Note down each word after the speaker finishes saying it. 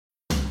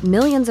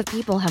Millions of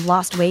people have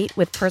lost weight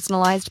with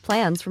personalized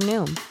plans from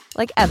Noom.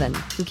 Like Evan,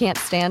 who can't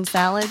stand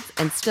salads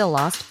and still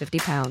lost 50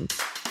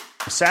 pounds.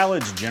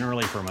 Salads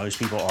generally for most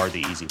people are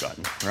the easy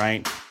button,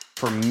 right?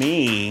 For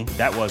me,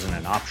 that wasn't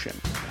an option.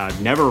 I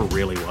never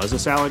really was a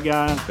salad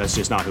guy. That's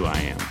just not who I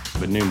am.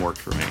 But Noom worked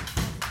for me.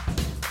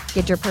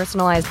 Get your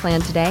personalized plan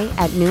today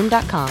at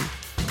Noom.com.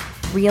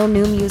 Real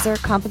Noom user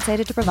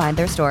compensated to provide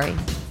their story.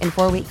 In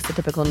 4 weeks, the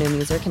typical Noom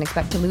user can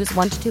expect to lose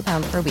 1 to 2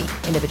 pounds per week.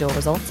 Individual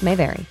results may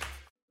vary.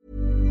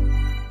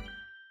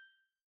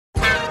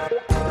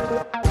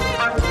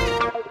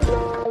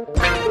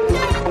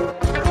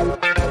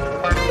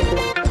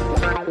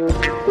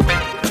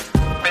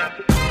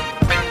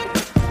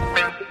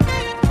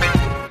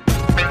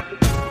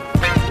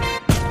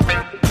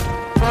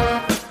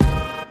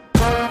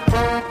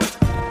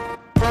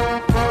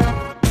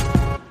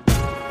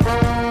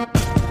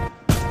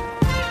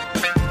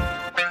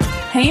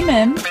 Hey,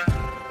 Mim.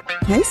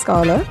 Hey,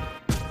 Scarlett.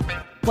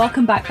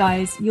 Welcome back,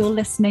 guys. You're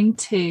listening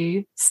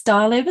to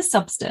Style Over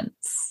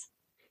Substance.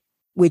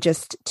 We're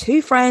just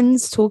two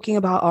friends talking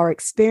about our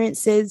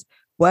experiences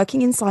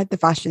working inside the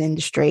fashion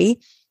industry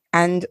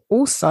and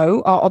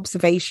also our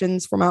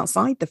observations from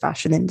outside the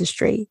fashion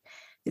industry.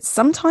 It's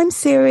sometimes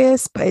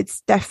serious, but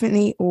it's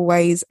definitely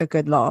always a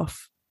good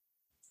laugh.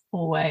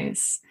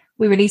 Always.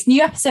 We release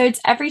new episodes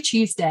every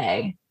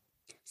Tuesday.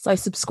 So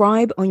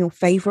subscribe on your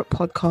favorite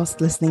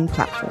podcast listening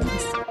platforms.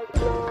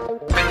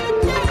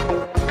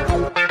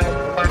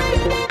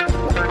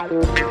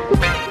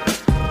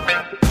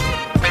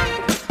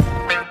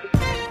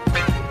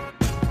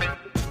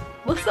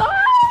 What's up?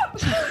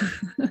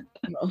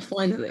 Oh,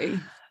 finally.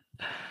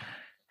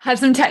 Had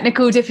some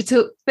technical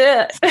difficulties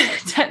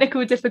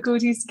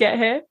to get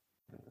here.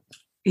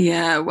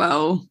 Yeah,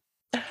 well,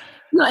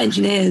 not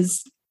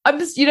engineers.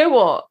 You know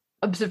what?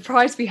 I'm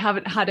surprised we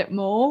haven't had it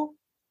more.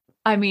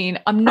 I mean,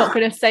 I'm not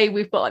going to say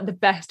we've got like the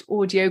best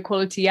audio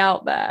quality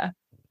out there.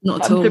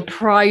 Not at all. I'm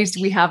surprised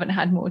we haven't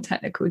had more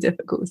technical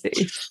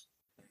difficulties.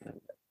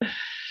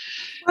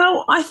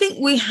 Well, I think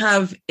we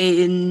have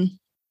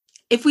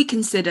if we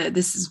consider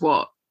this is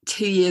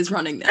 2 years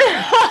running now.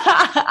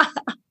 I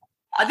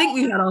think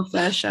we've had our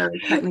fair share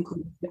of technical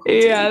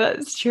difficulties. Yeah,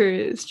 that's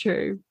true. It's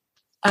true.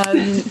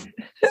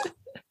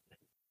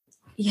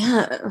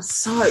 Yeah,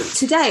 so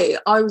today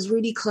I was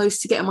really close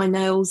to getting my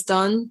nails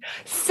done.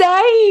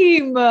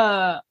 Same.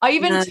 I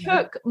even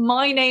took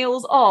my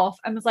nails off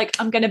and was like,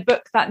 I'm going to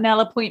book that nail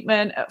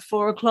appointment at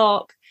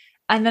 4:00.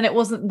 And then it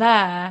wasn't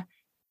there.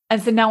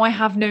 And so now I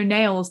have no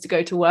nails to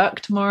go to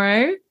work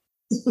tomorrow.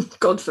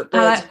 God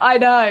forbid. I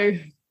know.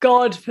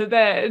 God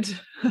forbid.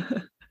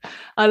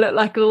 I look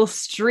like a little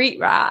street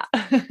rat.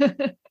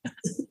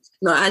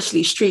 No,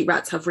 actually, street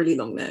rats have really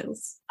long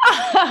nails.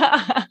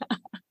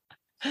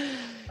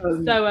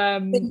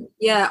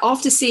 Yeah,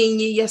 after seeing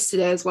you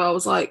yesterday as well, I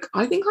was like,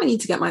 I think I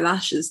need to get my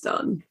lashes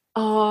done.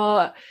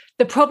 The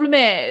problem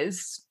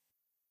is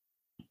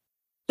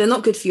they're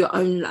not good for your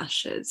own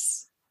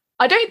lashes.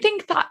 I don't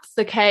think that's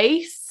the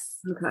case.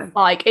 Okay.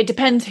 Like, it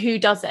depends who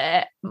does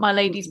it. My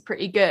lady's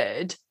pretty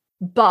good,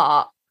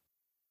 but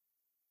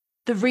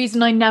the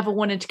reason I never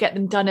wanted to get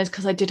them done is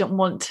because I didn't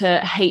want to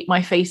hate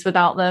my face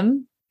without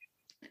them.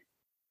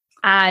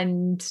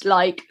 And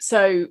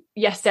so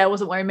yesterday I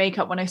wasn't wearing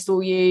makeup when I saw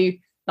you.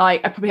 I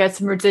probably had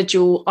some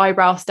residual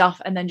eyebrow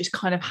stuff and then just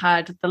kind of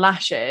had the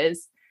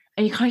lashes.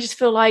 And you kind of just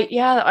feel like,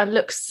 yeah, I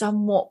look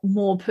somewhat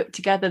more put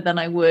together than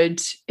I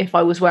would if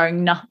I was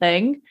wearing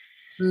nothing.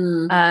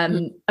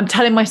 I'm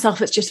telling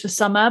myself it's just for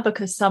summer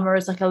because summer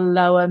is like a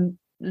lower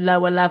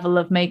level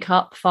of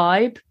makeup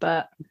vibe.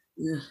 But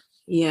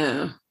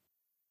yeah.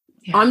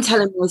 I'm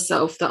telling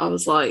myself that I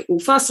was like, well,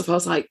 first off, I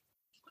was like,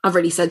 I've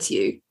already said to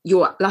you,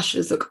 your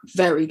lashes look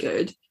very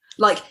good.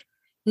 Like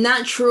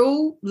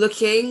natural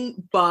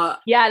looking,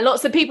 but yeah,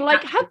 lots of people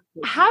like, have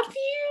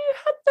you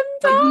had them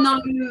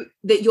done? You know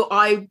that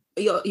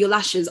your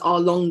lashes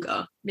are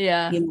longer.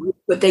 Yeah.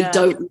 But they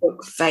don't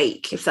look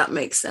fake, if that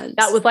makes sense.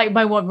 That was like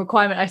my one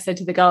requirement. I said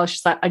to the girl,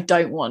 she's like, I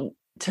don't want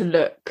to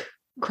look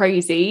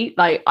crazy.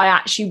 Like, I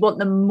actually want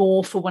them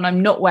more for when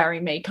I'm not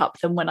wearing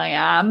makeup than when I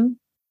am.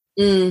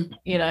 You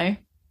know?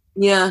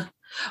 Yeah.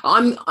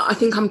 I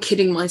think I'm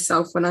kidding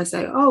myself when I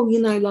say,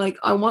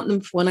 I want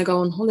them for when I go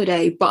on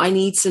holiday, but I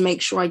need to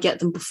make sure I get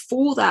them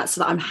before that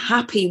so that I'm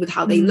happy with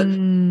how they look.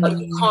 Like,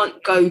 you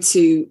can't go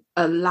to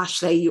a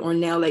lash lady or a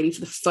nail lady for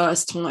the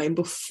first time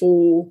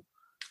before.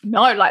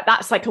 No, like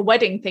that's like a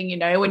wedding thing,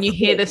 when you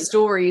hear the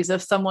stories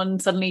of someone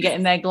suddenly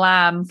getting their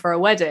glam for a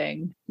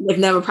wedding. They've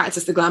never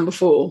practiced the glam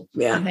before.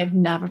 Yeah. And they've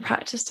never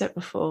practiced it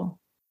before.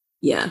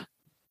 Yeah.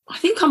 I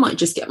think I might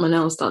just get my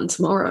nails done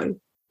tomorrow.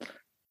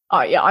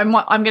 Oh yeah, I'm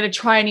going to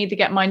try and either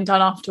get mine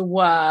done after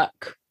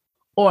work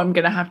or I'm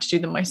going to have to do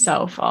them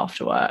myself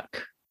after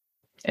work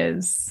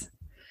is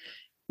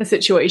the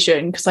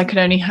situation, because I can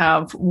only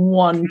have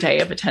one day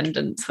of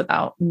attendance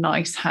without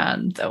nice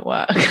hands at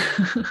work.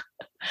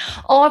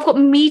 Oh, I've got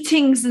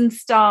meetings and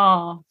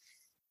stuff.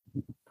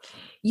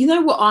 You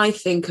know what I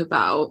think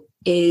about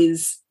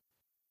is,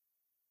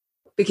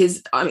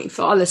 because,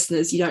 for our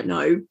listeners, you don't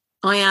know,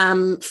 I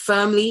am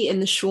firmly in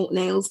the short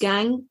nails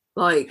gang.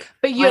 Like,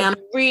 but you have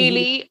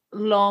really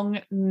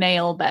long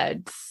nail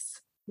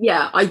beds.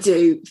 Yeah, I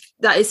do.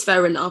 That is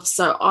fair enough.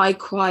 So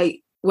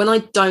when I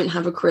don't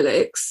have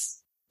acrylics,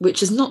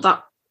 which is not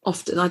that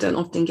often, I don't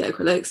often get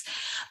acrylics,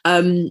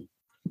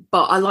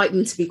 but I like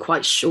them to be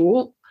quite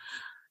short.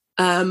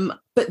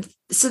 But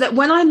so that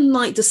when I'm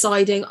like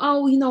deciding,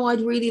 oh, you know,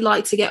 I'd really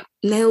like to get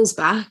nails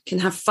back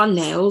and have fun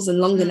nails and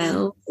longer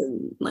nails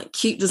and like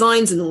cute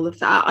designs and all of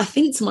that, I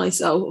think to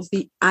myself of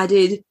the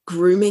added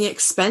grooming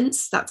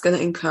expense that's going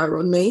to incur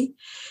on me.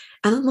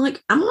 And I'm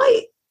like,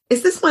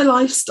 is this my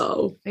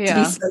lifestyle to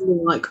be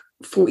spending like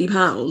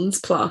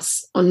 £40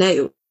 plus on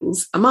nails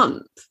a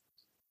month?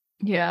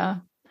 Yeah.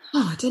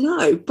 Oh, I don't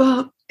know,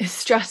 but it's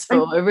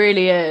stressful. It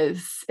really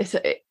is. It's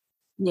a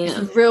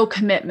real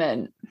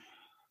commitment.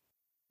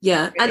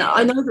 Yeah. And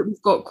I know that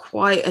we've got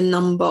quite a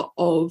number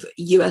of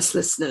US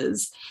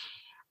listeners,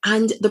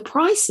 and the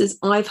prices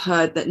I've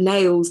heard that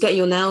getting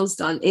your nails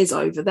done is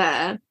over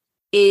there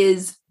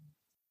is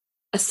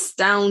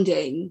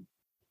astounding.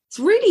 It's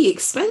really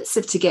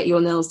expensive to get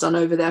your nails done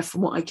over there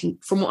from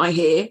what I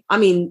hear. I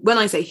mean, when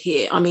I say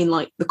hear, I mean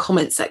like the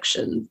comment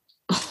section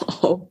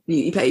of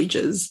beauty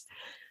pages.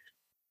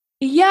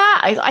 Yeah,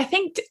 I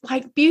think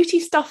like beauty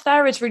stuff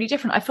there is really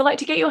different. I feel like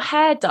to get your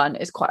hair done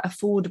is quite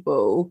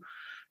affordable,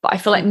 but I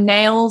feel like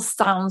nails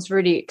sounds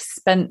really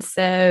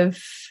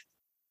expensive.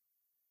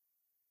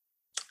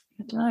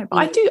 I don't know,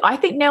 but I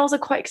think nails are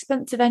quite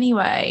expensive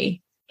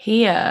anyway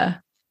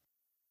here.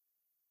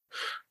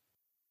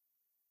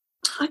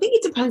 I think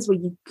it depends where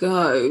you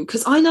go,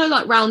 because I know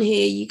like round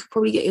here you could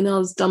probably get your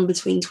nails done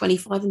between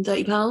 £25 and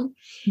 £30.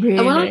 Really?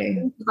 And when I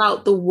think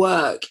about the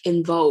work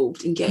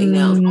involved in getting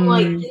nails, I'm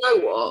like, you know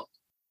what?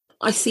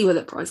 I see where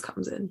the price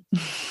comes in.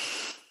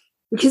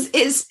 Because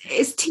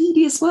it's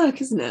tedious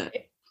work, isn't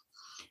it?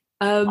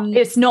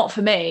 It's not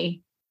for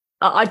me.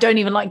 I don't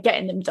even like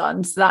getting them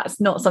done, so that's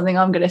not something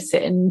I'm going to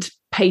sit and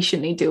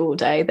patiently do all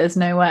day. There's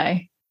no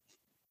way.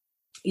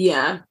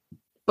 Yeah,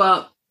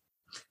 but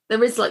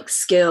there is like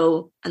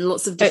skill and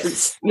lots of different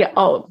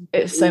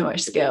it's so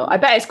much skill. I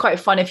bet it's quite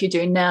fun if you're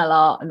doing nail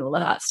art and all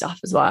of that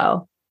stuff as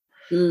well.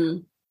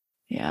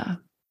 Yeah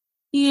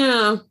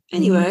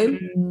Anyway,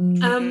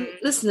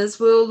 listeners,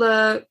 we'll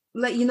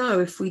let you know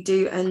if we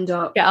do end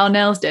up get our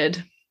nails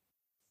did.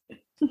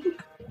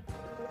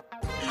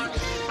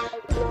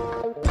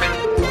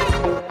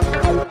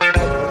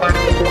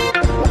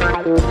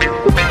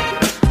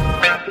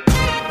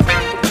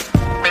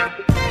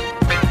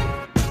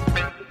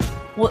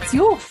 What's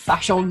your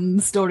fashion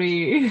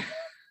story?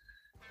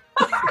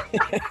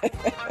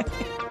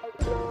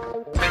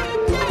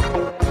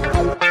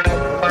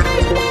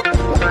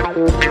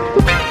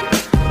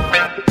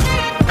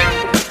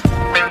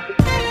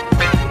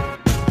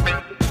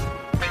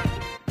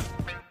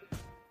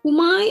 Well,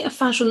 my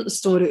fashion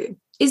story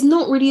is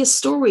not really a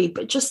story,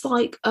 but just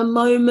like a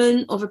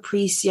moment of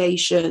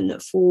appreciation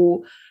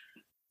for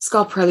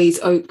Schiaparelli's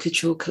Haute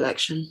Couture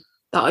collection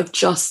that I've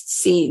just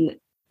seen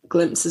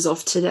glimpses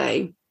of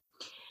today.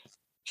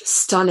 Just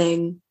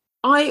stunning.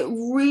 I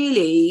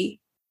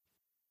really,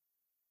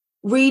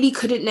 really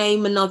couldn't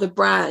name another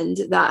brand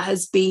that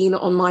has been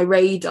on my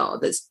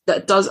radar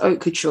that does haute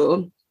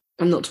couture.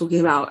 I'm not talking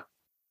about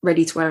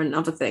ready to wear and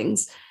other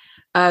things.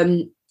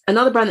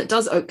 Another brand that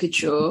does haute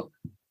couture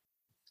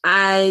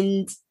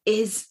and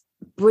is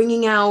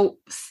bringing out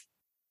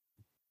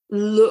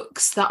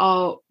looks that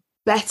are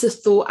better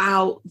thought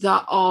out,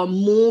 that are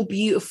more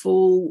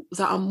beautiful,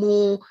 that are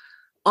more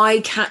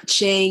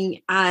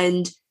eye-catching,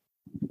 and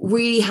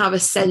really have a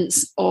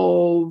sense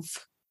of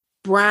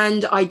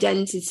brand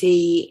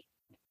identity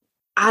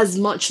as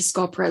much as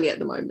Schiaparelli at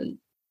the moment.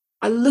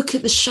 I look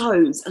at the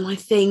shows and I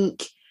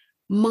think,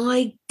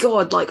 my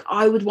God, like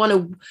I would want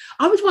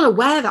to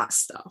wear that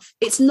stuff.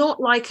 It's not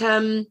like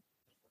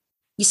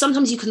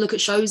sometimes you can look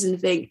at shows and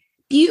think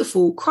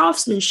beautiful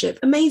craftsmanship,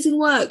 amazing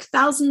work,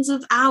 thousands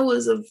of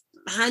hours of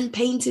hand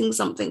painting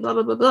something, blah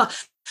blah blah blah,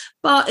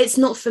 but it's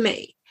not for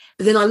me.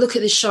 But then I look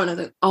at this show and I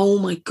think, oh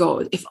my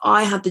God, if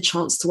I had the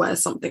chance to wear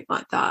something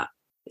like that,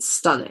 it's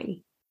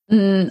stunning.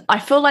 I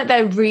feel like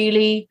they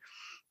really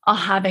are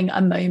having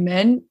a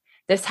moment.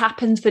 This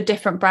happens for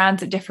different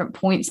brands at different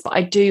points, but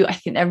I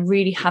think they're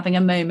really having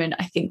a moment.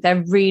 I think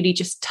they're really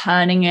just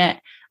turning it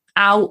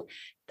out.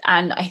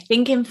 And I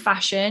think in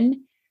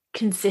fashion,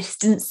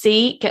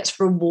 consistency gets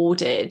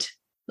rewarded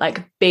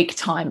like big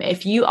time.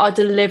 If you are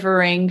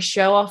delivering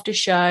show after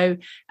show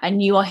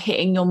and you are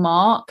hitting your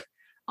mark,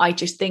 I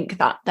just think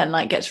that then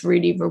like gets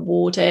really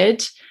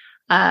rewarded.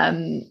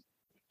 And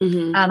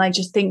I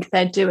just think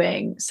they're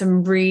doing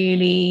some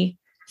really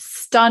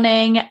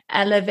stunning,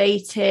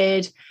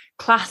 elevated,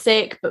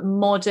 classic, but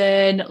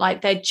modern,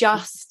 like they're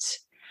just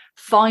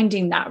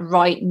finding that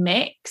right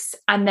mix,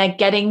 and they're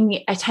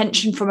getting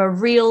attention from a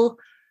real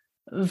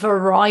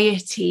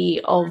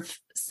variety of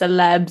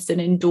celebs and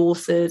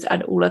endorsers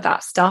and all of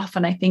that stuff.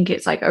 And I think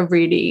it's like a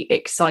really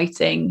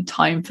exciting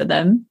time for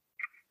them.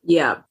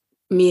 Yeah,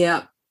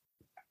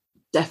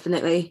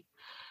 definitely.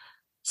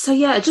 So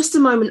yeah, just a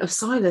moment of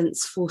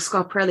silence for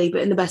Scarparelli,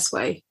 but in the best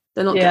way.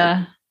 They're not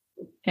dead.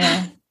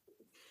 Yeah.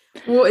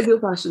 What is your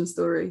fashion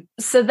story?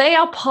 So they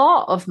are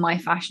part of my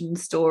fashion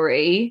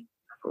story.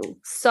 Cool.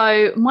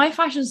 So my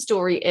fashion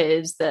story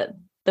is that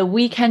the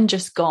weekend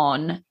just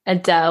gone,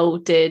 Adele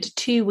did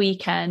 2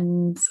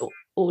 weekends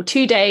or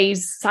 2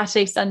 days,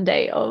 Saturday,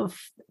 Sunday, of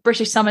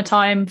British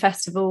Summertime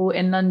Festival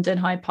in London,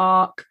 Hyde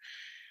Park.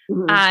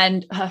 Mm-hmm.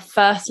 And her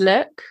first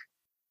look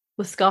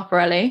was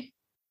Scarparelli.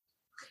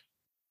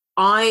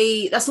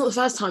 That's not the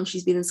first time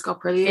she's been in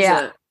Scarparelli, is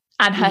it?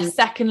 And her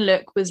second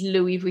look was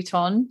Louis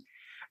Vuitton.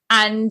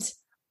 And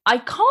I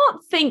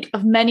can't think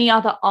of many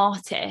other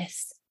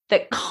artists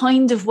that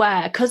kind of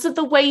wear, because of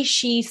the way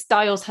she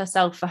styles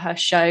herself for her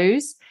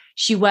shows,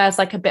 she wears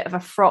like a bit of a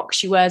frock,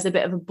 she wears a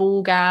bit of a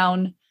ball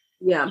gown.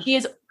 Yeah. She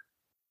is,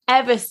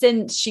 ever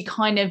since she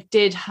kind of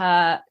did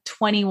her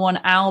 21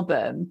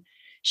 album,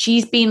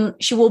 she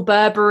wore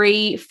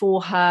Burberry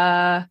for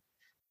her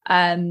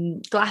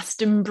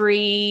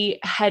Glastonbury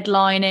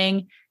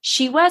headlining.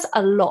 She wears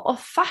a lot of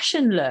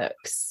fashion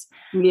looks.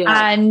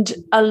 And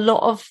a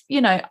lot of,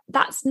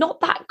 that's not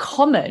that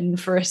common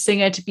for a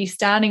singer to be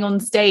standing on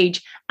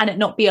stage and it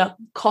not be a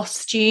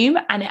costume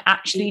and it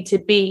actually to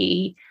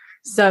be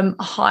some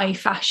high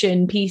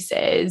fashion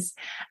pieces.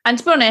 And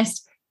to be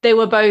honest, they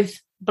were both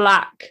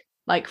black,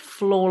 like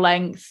floor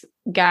length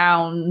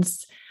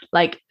gowns,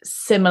 like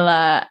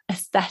similar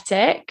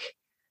aesthetic.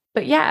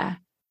 But yeah,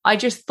 I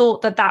just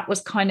thought that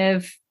was kind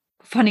of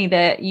funny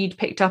that you'd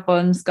picked up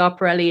on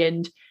Scarparelli,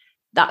 and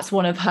that's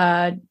one of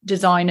her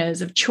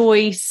designers of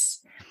choice,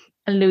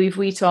 and Louis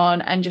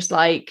Vuitton, and just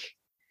like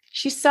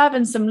she's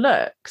serving some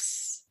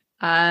looks.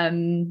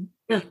 And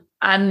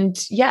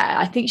yeah,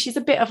 I think she's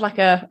a bit of like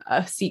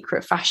a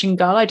secret fashion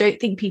girl. I don't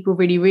think people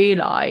really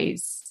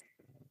realize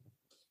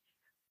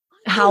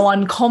how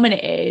uncommon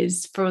it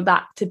is for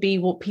that to be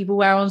what people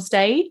wear on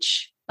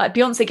stage. Like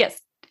Beyonce gets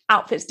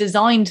outfits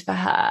designed for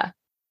her.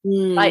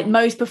 Like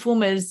most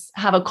performers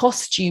have a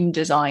costume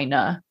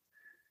designer.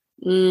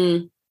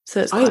 So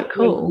it's quite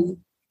cool.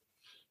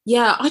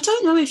 Yeah, I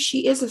don't know if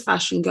she is a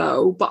fashion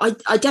girl,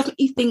 but I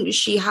definitely think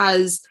she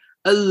has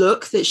a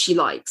look that she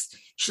likes.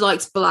 She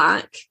likes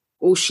black,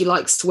 or she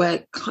likes to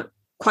wear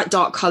quite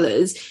dark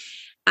colours.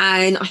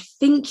 And I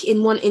think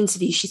in one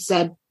interview she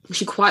said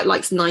she quite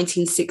likes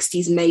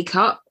 1960s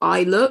makeup,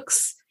 eye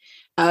looks.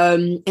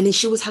 And then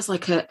she always has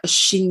like a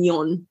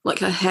chignon, like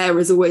her hair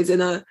is always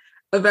in a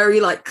very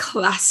like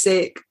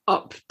classic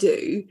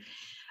updo.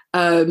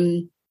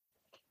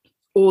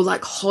 Or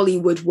like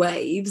Hollywood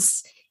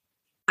waves.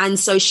 And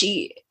so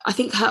I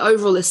think her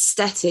overall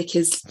aesthetic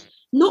is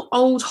not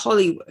old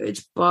Hollywood,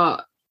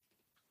 but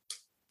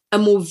a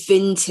more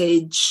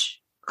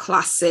vintage,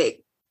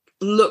 classic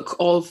look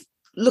of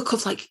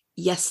like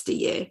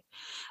yesteryear.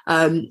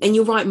 And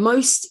you're right,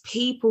 most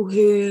people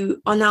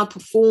who are now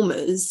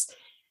performers,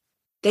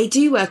 they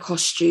do wear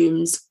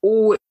costumes,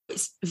 or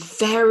it's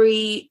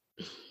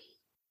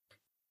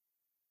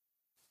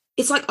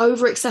like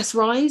over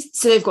accessorized.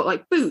 So they've got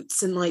like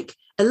boots and like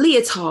a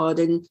leotard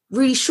and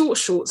really short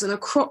shorts and a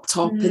crop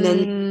top and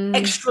then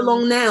extra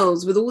long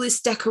nails with all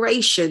this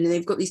decoration. And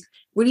they've got these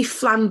really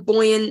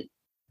flamboyant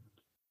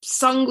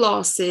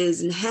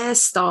sunglasses and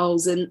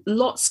hairstyles and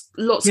lots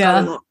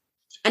going on.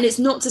 And it's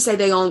not to say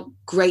they aren't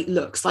great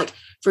looks. Like,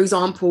 for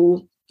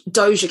example,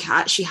 Doja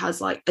Cat, she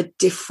has like a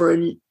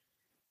different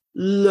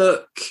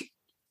look.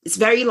 It's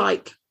very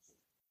like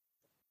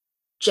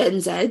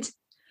Gen Z.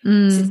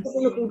 So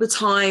all the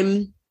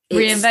time,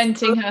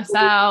 reinventing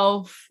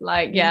herself,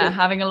 like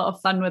having a lot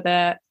of fun with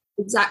it.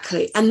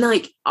 Exactly. And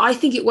like I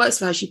think it works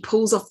for her. She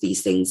pulls off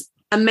these things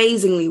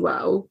amazingly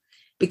well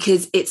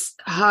because it's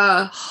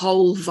her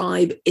whole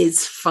vibe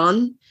is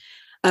fun.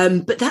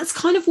 But that's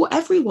kind of what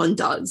everyone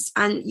does.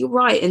 And you're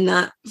right in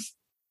that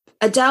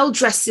Adele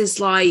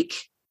dresses like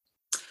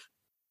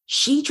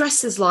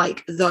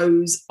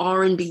those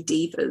R&B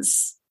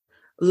divas,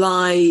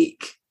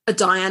 like a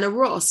Diana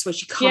Ross, where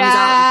she comes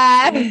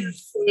out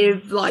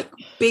with like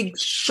big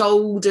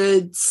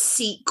shouldered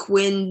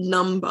sequin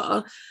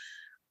number,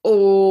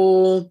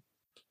 or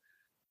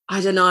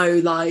I don't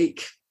know,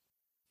 like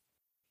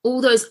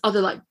all those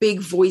other like big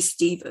voice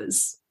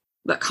divas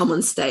that come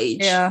on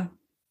stage. Yeah.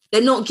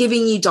 They're not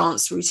giving you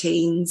dance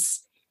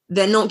routines.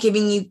 They're not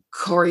giving you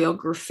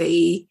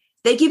choreography.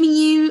 They're giving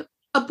you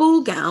a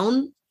ball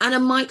gown and a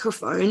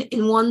microphone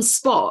in one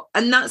spot.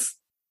 And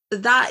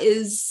that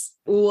is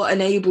what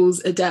enables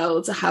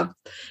Adele to have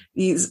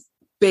these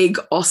big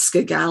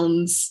Oscar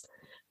gowns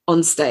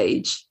on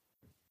stage.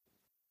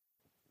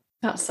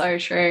 That's so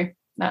true.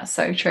 That's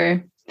so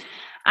true.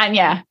 And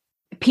yeah,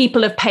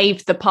 people have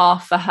paved the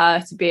path for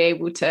her to be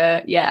able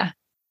to,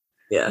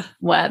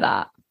 wear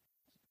that.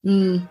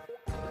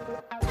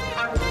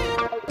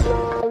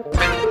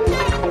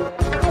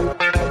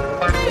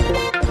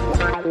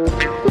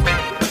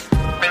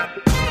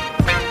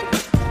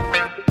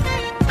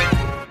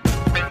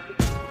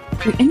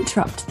 We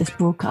interrupt this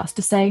broadcast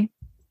to say,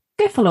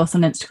 go follow us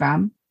on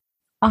Instagram.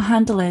 Our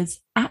handle is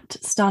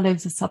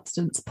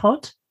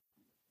 @StyleOverSubstancePod.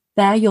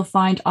 There you'll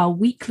find our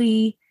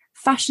weekly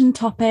fashion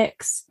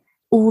topics,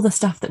 all the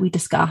stuff that we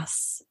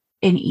discuss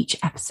in each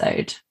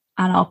episode,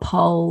 and our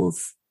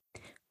polls.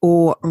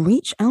 Or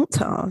reach out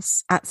to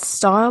us at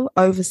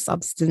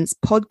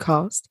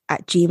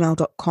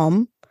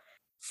styleoversubstancepodcast@gmail.com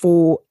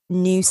for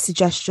new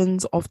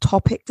suggestions of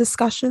topic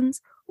discussions,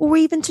 or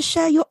even to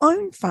share your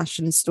own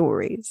fashion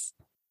stories.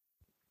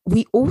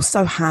 We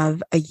also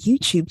have a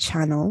YouTube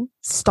channel,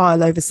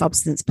 Style Over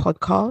Substance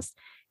Podcast,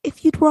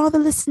 if you'd rather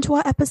listen to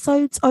our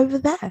episodes over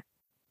there.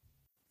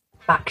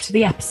 Back to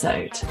the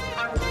episode.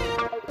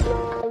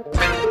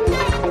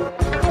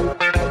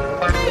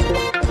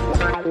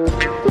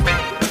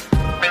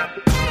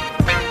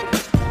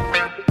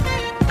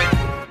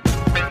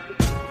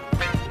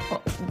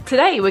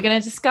 Today we're going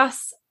to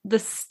discuss the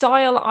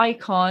style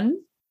icon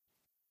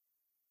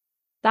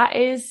that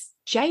is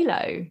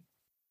J.Lo.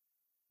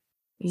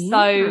 Yeah.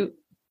 So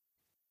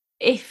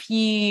if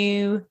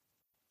you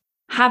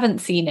haven't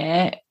seen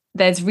it,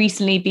 there's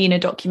recently been a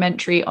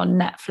documentary on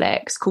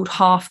Netflix called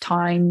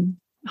Halftime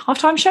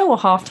Show or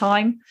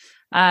Halftime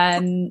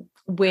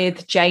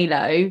with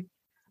J.Lo.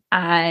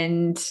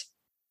 And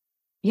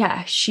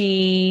yeah,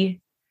 she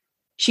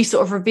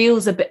sort of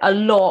reveals a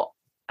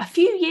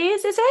few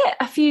years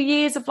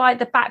of like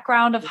the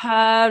background of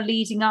her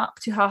leading up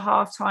to her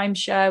halftime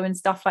show and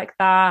stuff like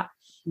that.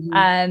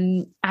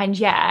 Mm-hmm. And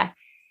yeah,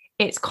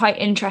 it's quite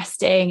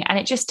interesting, and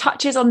it just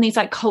touches on these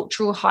like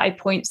cultural high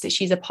points that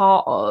she's a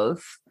part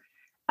of.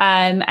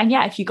 And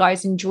yeah, if you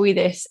guys enjoy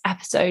this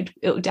episode,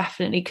 it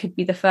definitely could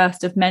be the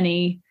first of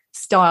many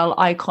style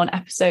icon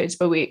episodes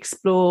where we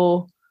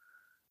explore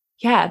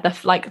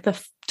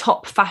the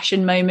top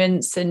fashion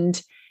moments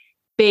and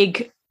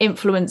big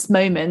influence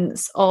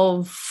moments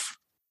of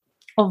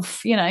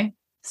superstars.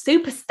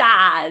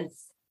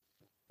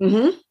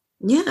 Mm-hmm.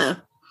 Yeah.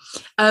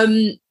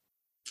 I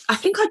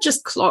think I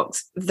just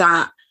clocked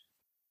that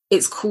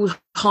it's called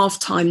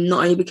Halftime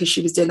not only because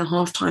she was doing a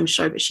halftime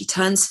show, but she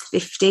turns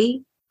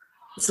 50.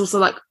 It's also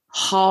like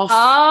half.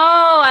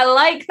 Oh, I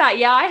like that.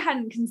 Yeah, I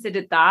hadn't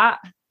considered that.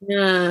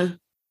 Yeah.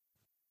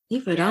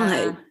 Neither did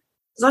I.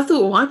 Because I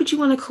thought, why would you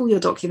want to call your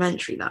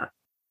documentary that?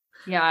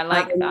 Yeah, I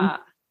like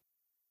that.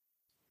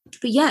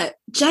 But yeah,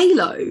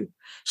 J.Lo,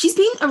 she's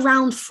been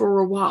around for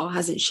a while,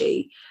 hasn't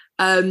she?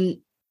 Like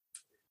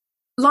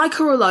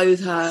her or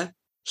loathe her,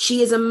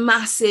 she is a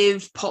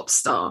massive pop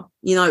star,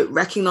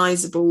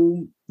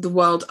 recognizable the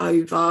world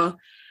over,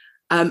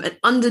 and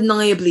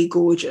undeniably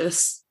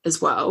gorgeous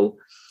as well.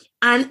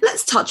 And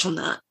let's touch on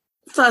that.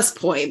 First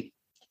point,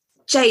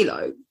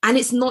 J.Lo, and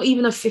it's not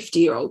even a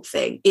 50-year-old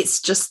thing.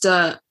 It's just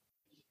a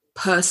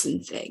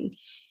person thing.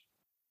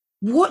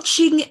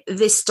 Watching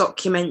this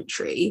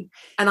documentary,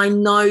 and I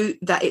know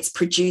that it's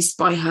produced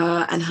by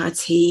her and her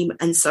team,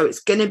 and so it's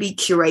going to be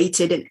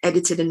curated and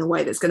edited in a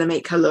way that's going to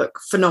make her look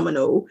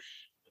phenomenal,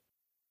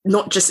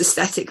 not just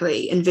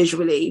aesthetically and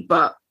visually,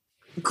 but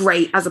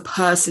great as a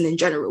person in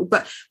general.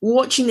 But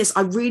watching this,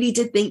 I really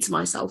did think to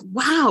myself,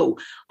 wow,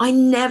 I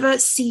never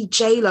see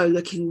J.Lo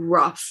looking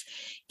rough.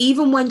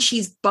 Even when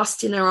she's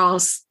busting her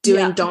ass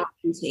doing dance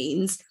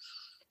routines,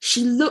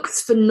 she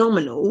looks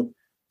phenomenal.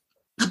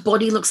 Her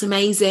body looks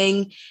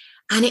amazing.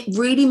 And it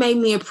really made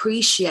me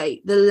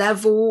appreciate the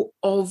level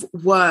of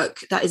work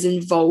that is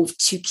involved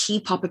to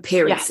keep up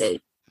appearances.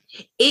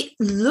 Yes. It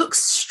looks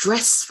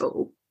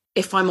stressful,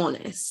 if I'm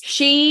honest.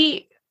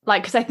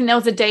 Because I think there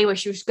was a day where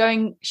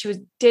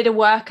did a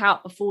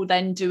workout before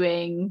then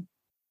doing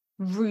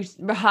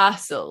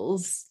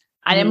rehearsals.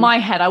 And in my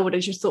head, I would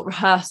have just thought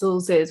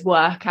rehearsals is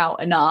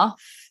workout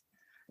enough.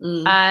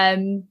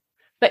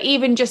 But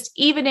even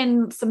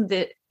in some of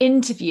the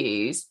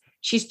interviews,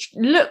 she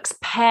looks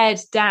pared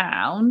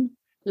down,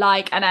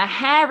 and her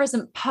hair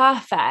isn't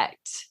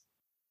perfect,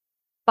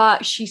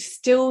 but she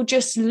still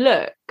just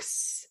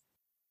looks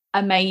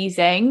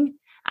amazing.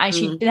 And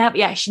she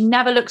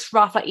never looks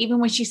rough. Like even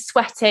when she's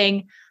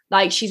sweating,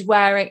 she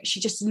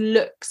just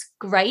looks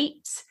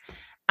great.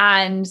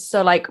 And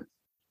so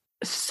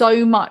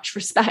so much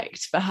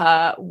respect for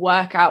her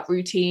workout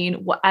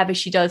routine, whatever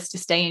she does to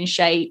stay in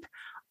shape.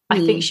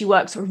 I think she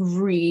works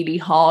really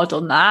hard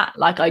on that.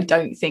 I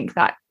don't think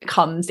that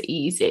comes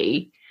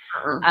easy.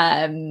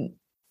 And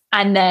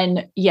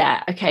then,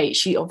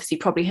 she obviously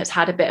probably has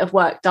had a bit of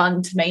work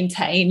done to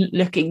maintain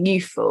looking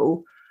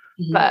youthful.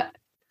 Mm-hmm. But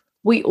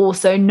we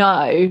also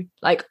know,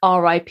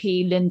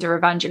 R.I.P. Linda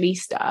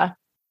Evangelista.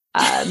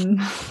 That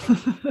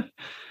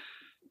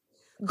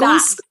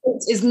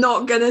is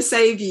not going to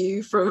save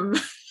you from...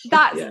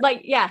 That's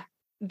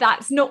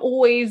that's not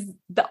always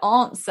the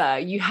answer.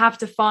 You have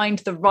to find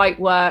the right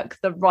work,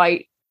 the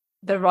right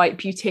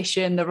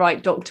beautician, the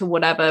right doctor,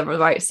 whatever, the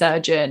right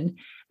surgeon.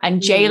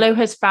 And J.Lo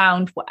has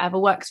found whatever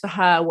works for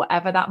her,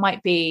 whatever that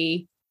might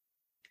be.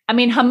 I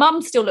mean, her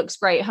mum still looks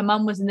great. Her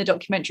mum was in the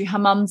documentary. Her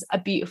mum's a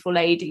beautiful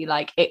lady.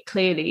 It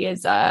clearly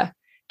is a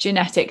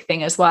genetic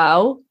thing as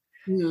well.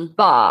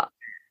 But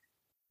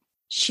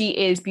she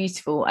is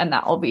beautiful, and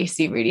that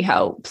obviously really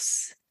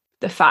helps.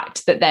 The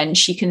fact that then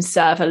she can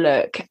serve a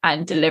look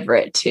and deliver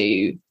it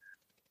to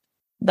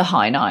the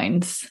high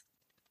nines.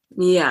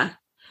 Yeah.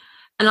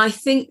 And I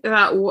think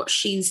that what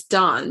she's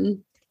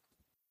done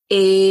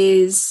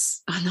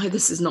is, I know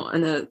this is not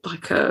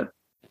a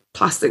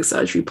plastic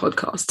surgery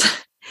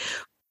podcast,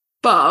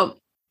 but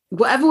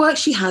whatever work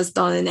she has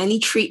done and any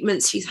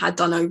treatments she's had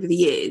done over the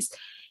years,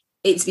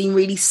 it's been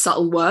really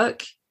subtle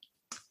work.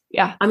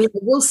 Yeah. I mean, I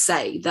will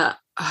say that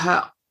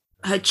her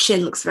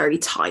chin looks very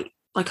tight,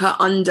 like her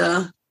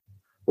under,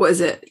 what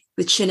is it?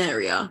 The chin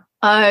area.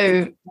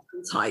 Oh.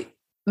 Tight.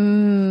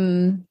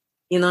 Mm.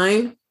 You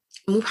know,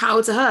 more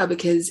power to her,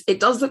 because it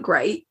does look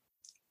great.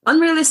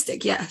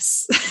 Unrealistic,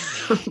 yes,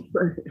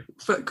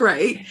 but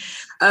great.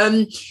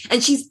 And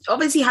she's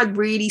obviously had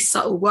really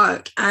subtle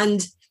work,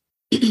 and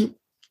to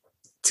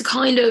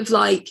kind of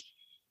like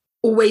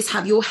always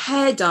have your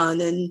hair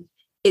done, and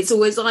it's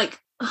always like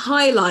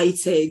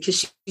highlighted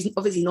because she's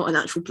obviously not a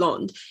natural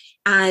blonde,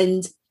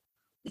 and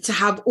to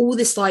have all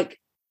this like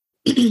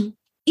even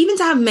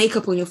to have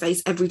makeup on your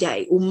face every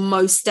day or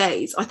most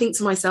days, I think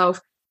to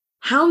myself,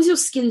 how is your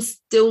skin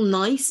still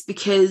nice?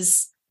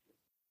 Because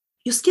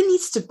your skin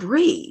needs to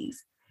breathe.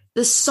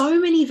 There's so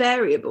many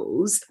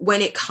variables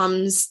when it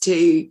comes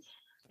to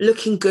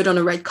looking good on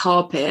a red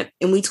carpet,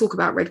 and we talk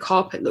about red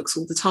carpet looks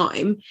all the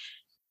time,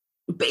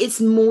 but it's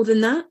more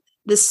than that.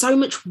 There's so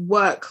much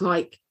work,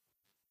 like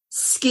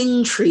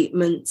skin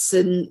treatments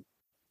and,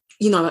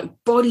 you know, like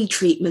body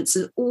treatments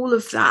and all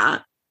of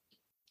that,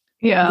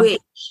 which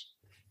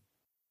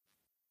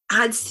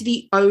adds to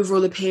the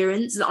overall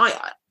appearance. And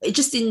it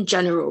just in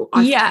general,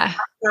 I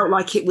felt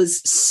like it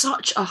was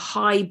such a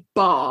high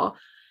bar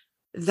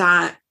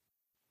that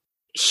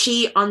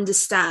she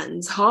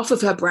understands. Half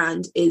of her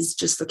brand is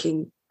just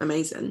looking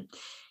amazing,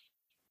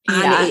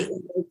 and it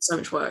involves so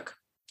much work.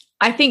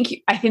 I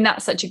think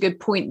that's such a good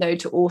point, though,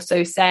 to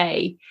also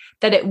say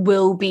that it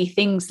will be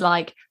things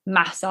like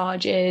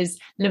massages,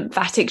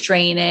 lymphatic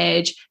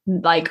drainage,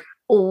 like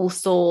all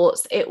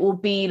sorts. It will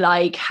be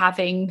like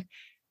having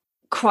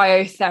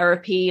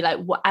cryotherapy, like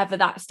whatever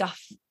that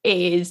stuff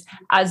is,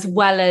 as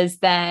well as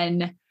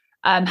then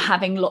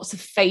having lots of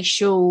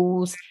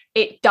facials.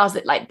 It does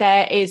it, like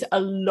there is a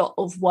lot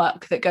of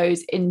work that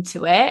goes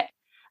into it,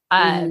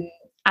 and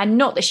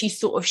not that she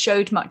sort of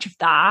showed much of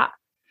that,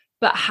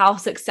 but how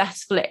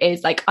successful it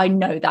is. Like, I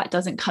know that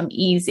doesn't come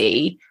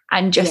easy,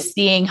 and just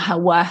seeing her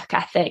work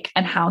ethic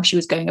and how she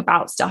was going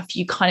about stuff,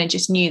 you kind of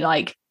just knew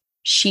like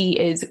she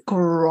is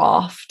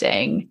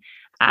grafting,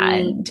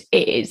 and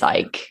it is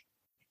like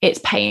it's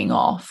paying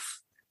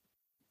off.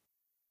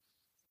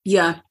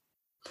 Yeah.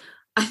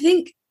 I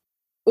think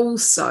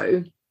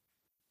also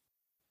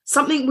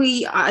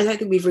something I don't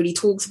think we've really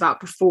talked about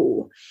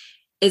before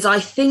is I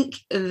think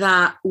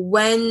that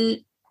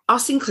when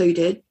us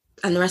included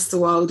and the rest of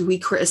the world, we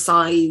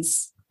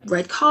criticize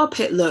red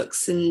carpet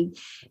looks and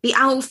the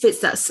outfits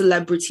that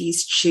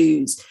celebrities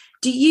choose,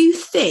 do you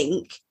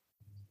think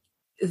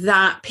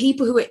that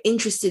people who are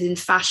interested in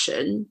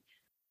fashion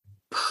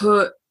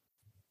put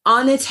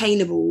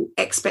unattainable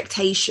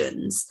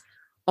expectations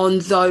on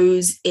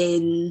those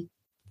in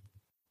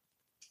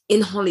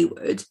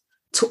Hollywood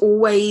to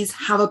always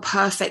have a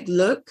perfect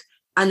look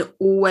and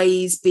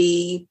always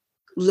be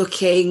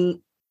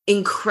looking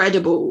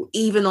incredible,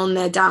 even on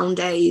their down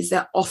days,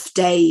 their off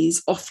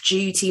days, off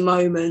duty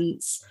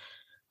moments?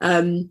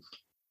 Do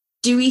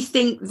we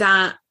think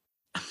that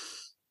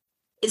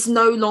it's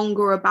no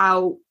longer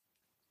about,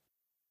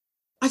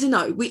 I don't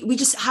know, we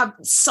just have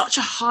such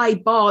a high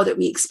bar that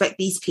we expect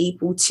these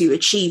people to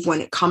achieve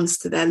when it comes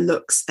to their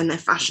looks and their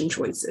fashion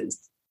choices?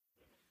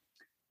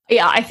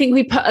 Yeah, I think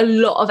we put a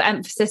lot of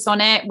emphasis on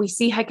it. We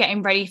see her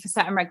getting ready for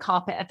certain red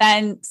carpet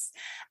events,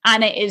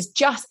 and it's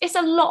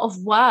a lot of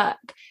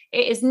work.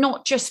 It is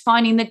not just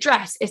finding the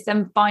dress, it's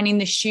then finding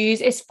the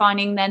shoes, it's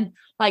finding then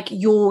like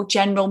your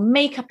general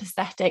makeup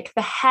aesthetic,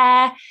 the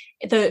hair,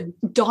 the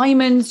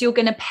diamonds you're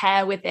going to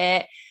pair with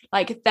it.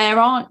 Like, there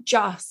aren't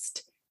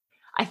just,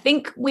 I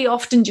think we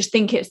often just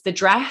think it's the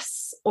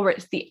dress or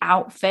it's the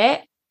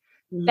outfit.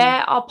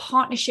 There are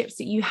partnerships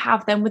that you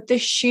have then with the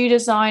shoe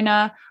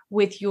designer,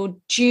 with your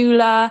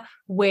jeweler,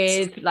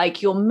 with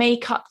like your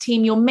makeup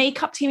team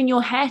and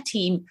your hair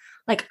team,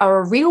 like are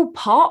a real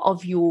part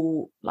of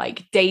your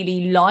like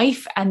daily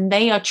life. And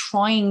they are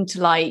trying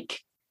to like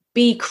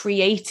be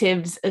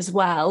creatives as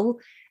well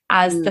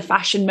as the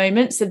fashion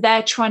moment. So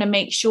they're trying to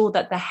make sure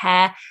that the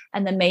hair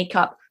and the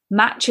makeup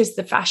matches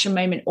the fashion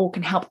moment or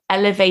can help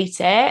elevate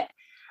it.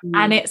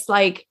 And it's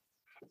like,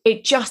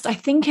 I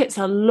think it's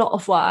a lot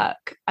of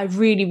work. I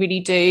really, really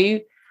do.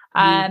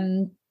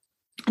 And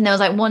there was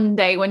like one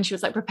day when she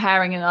was like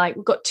preparing and like,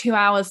 we've got 2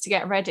 hours to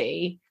get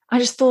ready. I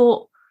just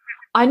thought,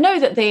 I know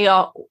that they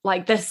are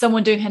like, there's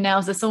someone doing her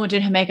nails, there's someone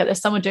doing her makeup,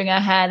 there's someone doing her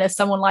hair, there's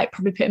someone like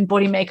probably putting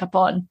body makeup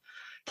on.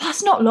 But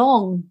that's not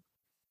long.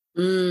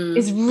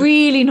 It's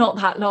really not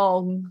that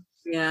long.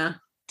 Yeah.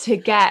 To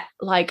get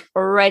like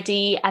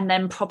ready and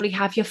then probably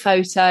have your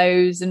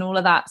photos and all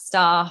of that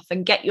stuff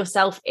and get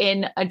yourself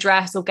in a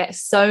dress or get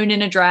sewn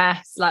in a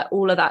dress, like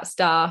all of that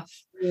stuff.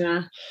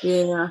 Yeah.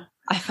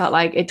 I felt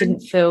like it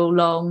didn't feel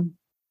long.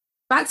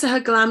 Back to her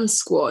glam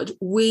squad,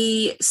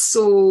 we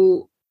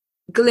saw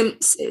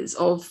glimpses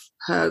of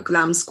her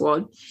glam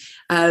squad.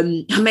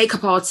 Her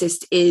makeup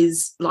artist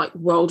is like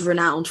world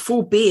renowned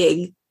for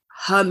being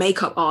her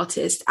makeup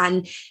artist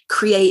and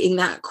creating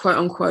that quote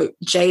unquote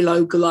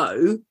J-Lo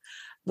glow.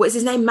 What is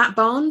his name? Matt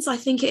Barnes, I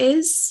think it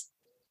is.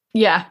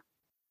 Yeah.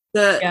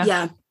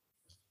 Yeah.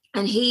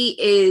 And he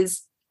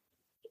is,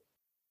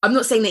 I'm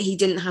not saying that he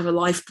didn't have a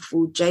life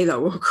before J-Lo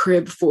or a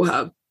career before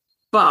her,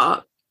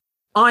 but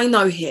I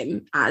know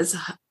him as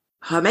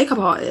her makeup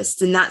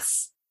artist, and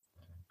that's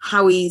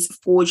how he's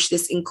forged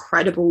this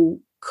incredible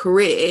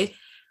career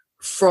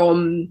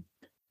from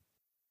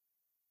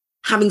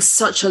having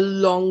such a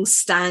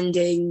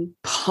long-standing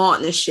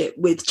partnership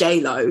with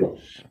J-Lo.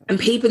 And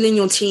people in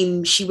your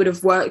team she would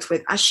have worked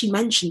with, as she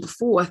mentioned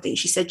before, I think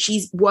she said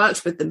she's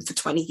worked with them for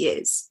 20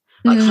 years.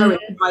 Like her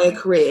entire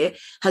career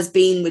has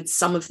been with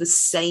some of the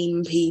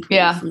same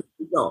people from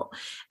the dot,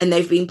 and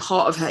they've been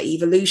part of her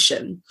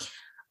evolution.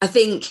 I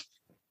think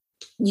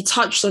you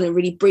touched on it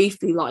really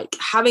briefly, like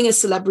having a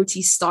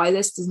celebrity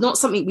stylist is not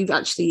something we've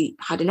actually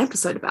had an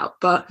episode about,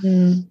 but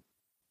I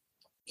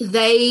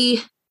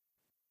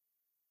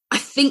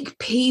think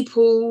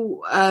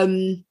people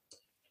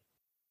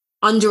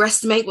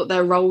underestimate what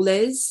their role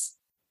is.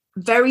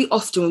 Very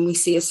often when we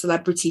see a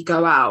celebrity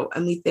go out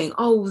and we think,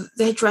 oh,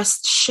 they're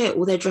dressed shit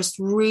or they're dressed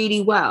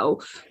really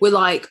well, we're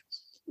like,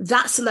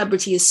 that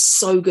celebrity is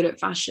so good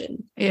at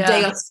fashion.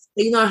 Yeah.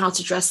 They know how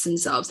to dress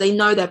themselves. They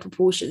know their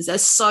proportions. They're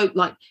so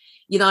like,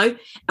 you know,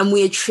 and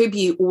we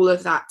attribute all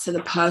of that to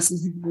the person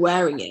who's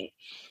wearing it.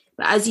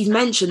 But as you've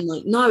mentioned,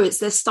 like, no, it's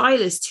their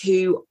stylists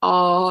who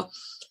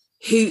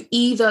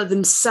either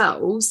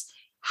themselves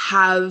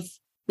have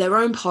their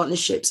own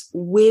partnerships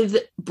with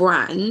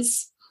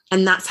brands,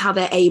 and that's how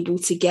they're able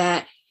to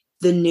get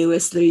the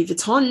newest Louis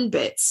Vuitton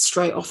bits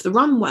straight off the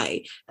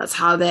runway. That's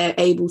how they're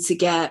able to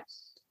get,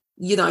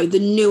 you know, the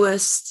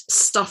newest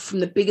stuff from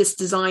the biggest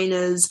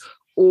designers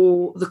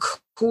or the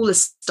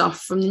coolest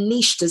stuff from the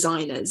niche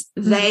designers.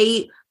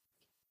 They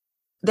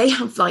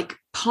have like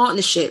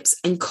partnerships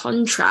and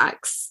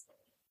contracts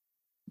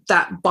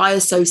that by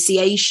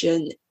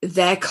association,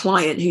 their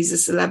client who's a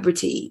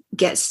celebrity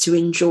gets to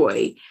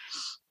enjoy.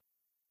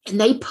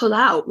 And they pull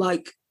out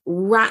like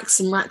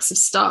racks and racks of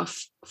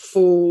stuff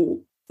for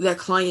their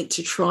client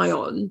to try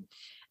on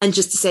and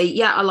just to say,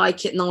 yeah, I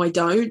like it. No, I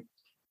don't.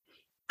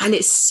 And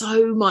it's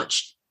so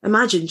much,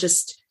 imagine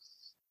just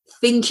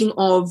thinking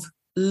of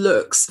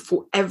looks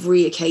for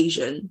every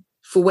occasion,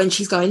 for when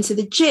she's going to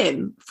the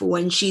gym, for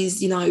when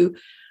she's, you know,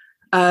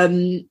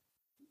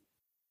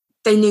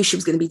 they knew she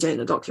was going to be doing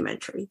a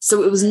documentary.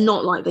 So it was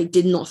not like they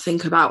did not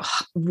think about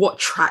what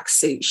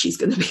tracksuit she's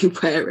going to be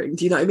wearing.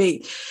 Do you know what I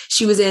mean?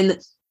 She was in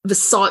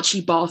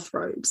Versace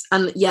bathrobes,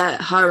 and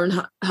yeah, her and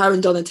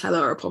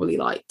Donatella are probably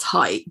like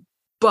tight,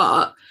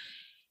 but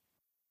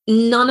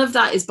none of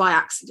that is by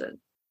accident,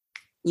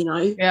 you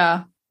know?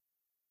 Yeah.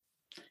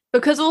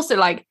 Because also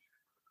like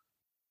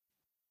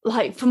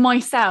for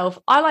myself,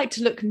 I like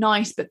to look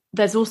nice, but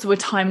there's also a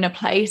time and a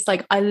place.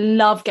 Like I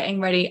love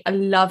getting ready, I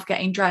love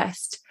getting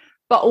dressed,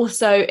 but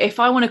also if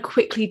I want to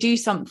quickly do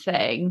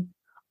something,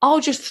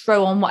 I'll just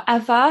throw on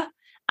whatever,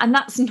 and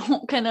that's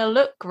not going to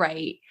look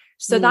great.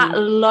 So that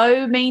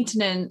low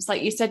maintenance,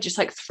 like you said, just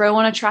like throw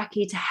on a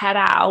trackie to head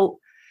out,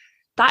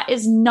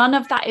 none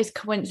of that is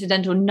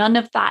coincidental. None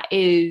of that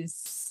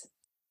is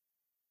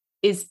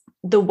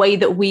the way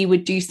that we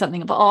would do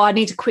something about, I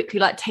need to quickly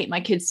like take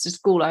my kids to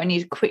school, or I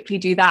need to quickly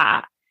do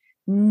that.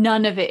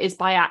 None of it is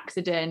by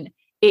accident.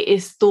 It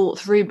is thought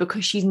through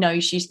because she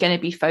knows she's going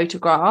to be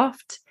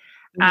photographed.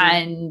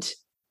 And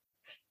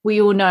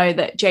we all know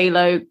that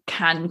J-Lo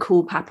can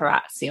call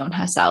paparazzi on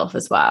herself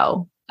as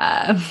well.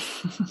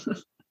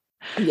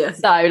 Yeah.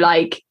 So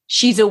like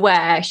she's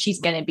aware she's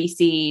going to be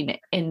seen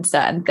in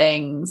certain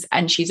things,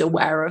 and she's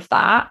aware of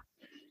that.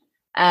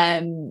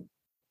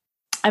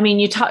 I mean,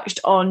 you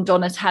touched on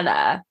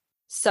Donatella.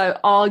 So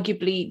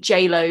arguably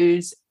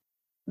J-Lo's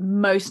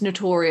most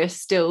notorious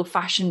still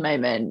fashion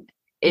moment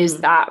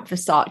is that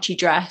Versace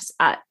dress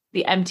at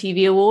the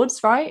MTV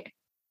Awards, right?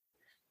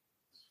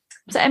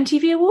 Was it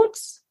MTV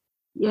Awards?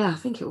 Yeah, I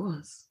think it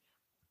was.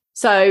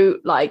 So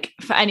like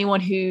for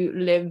anyone who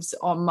lives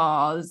on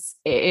Mars,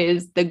 it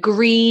is the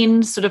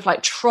green sort of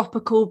like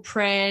tropical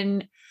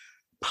print,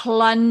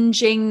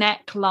 plunging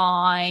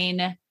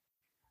neckline,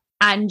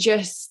 and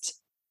just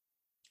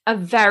a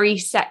very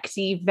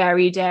sexy,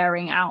 very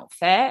daring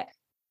outfit.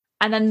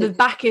 And then the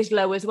back is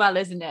low as well,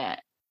 isn't it?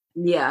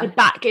 Yeah. The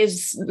back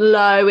is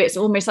low. It's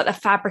almost like the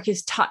fabric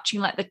is touching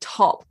like the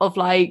top of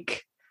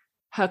like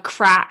her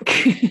crack.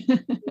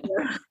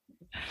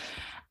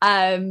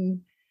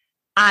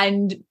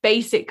 And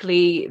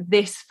basically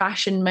this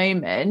fashion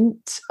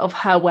moment of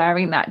her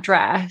wearing that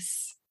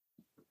dress,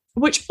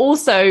 which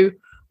also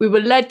we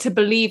were led to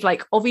believe,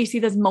 like, obviously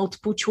there's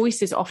multiple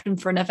choices often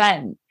for an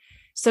event.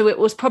 So it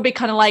was probably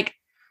kind of like,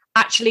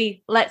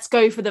 actually, let's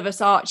go for the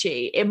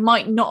Versace. It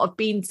might not have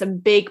been some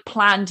big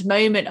planned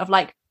moment of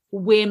like,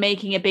 we're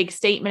making a big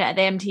statement at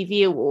the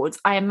MTV Awards.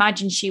 I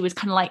imagine she was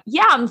kind of like,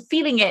 yeah, I'm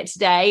feeling it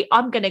today.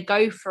 I'm going to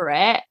go for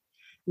it.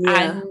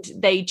 Yeah. And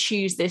they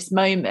choose this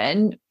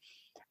moment.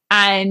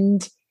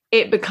 And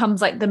it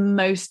becomes like the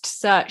most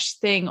searched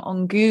thing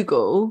on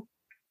Google,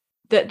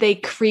 that they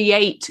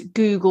create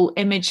Google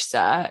image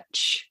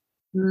search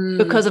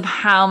because of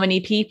how many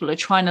people are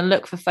trying to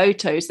look for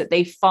photos that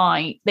they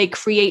find. They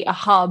create a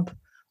hub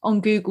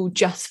on Google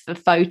just for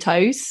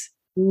photos.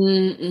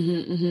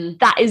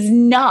 That is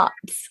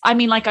nuts. I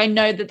mean, like, I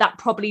know that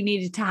probably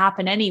needed to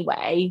happen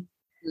anyway,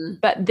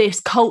 but this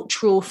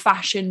cultural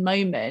fashion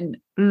moment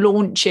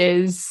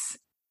launches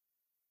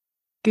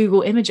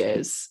Google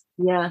Images.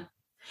 Yeah,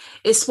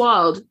 it's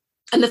wild.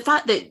 And the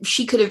fact that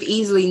she could have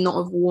easily not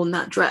have worn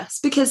that dress,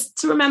 because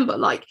to remember,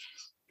 like,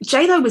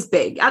 J-Lo was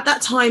big at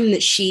that time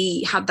that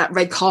she had that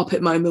red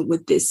carpet moment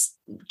with this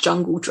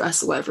jungle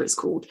dress or whatever it's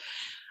called.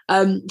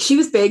 She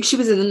was big. She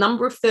was in a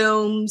number of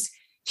films.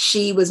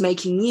 She was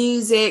making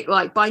music.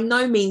 Like, by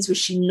no means was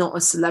she not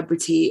a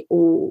celebrity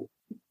or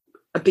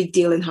a big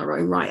deal in her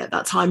own right at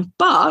that time.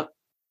 But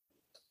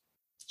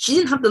she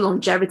didn't have the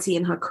longevity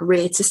in her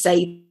career to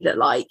say that,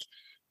 like,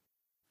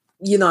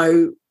 you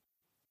know,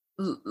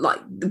 like,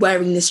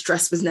 wearing this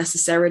dress was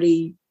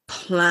necessarily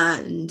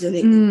planned,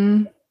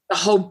 and the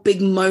whole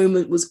big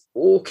moment was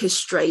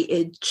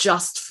orchestrated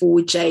just for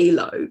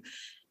J-Lo.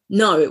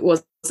 No, it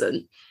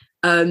wasn't.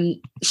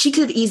 She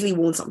could have easily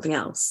worn something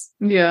else.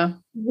 Yeah.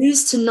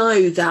 Who's to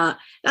know that?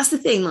 That's the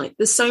thing. Like,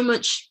 there's so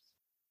much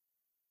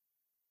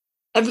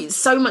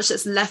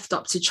that's left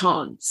up to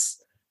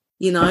chance,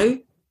 you know?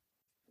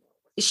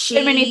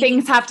 So many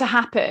things have to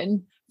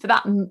happen for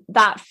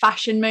that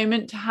fashion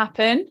moment to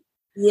happen.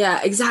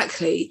 Yeah,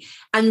 exactly.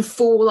 And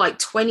for like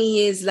 20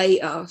 years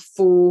later,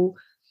 for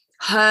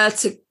her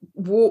to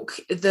walk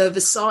the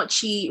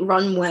Versace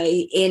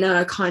runway in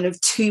a kind of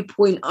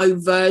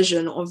 2.0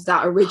 version of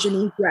that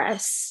original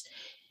dress,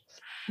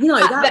 you know,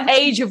 at the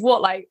age of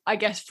what, like, I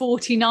guess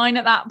 49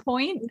 at that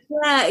point.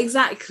 Yeah,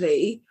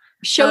 exactly.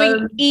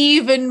 Showing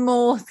even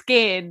more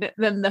skin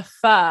than the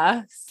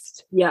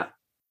first. Yeah.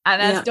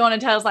 And as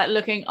Donatella's like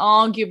looking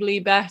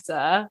arguably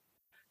better.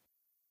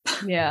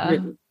 Yeah.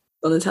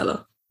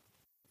 Donatella.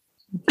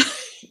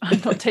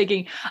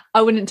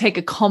 I wouldn't take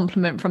a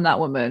compliment from that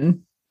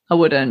woman. I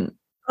wouldn't.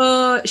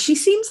 She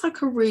seems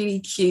like a really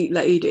cute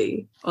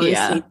lady, honestly.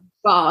 Yeah.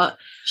 But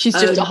she's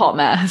just a hot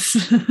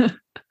mess.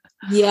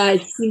 Yeah,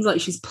 it seems like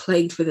she's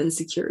plagued with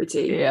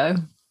insecurity. Yeah.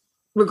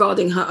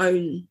 Regarding her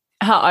own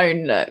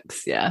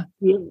looks, yeah.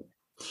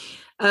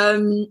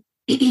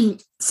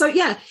 So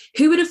yeah,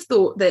 who would have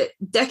thought that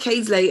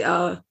decades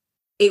later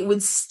it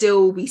would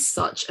still be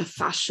such a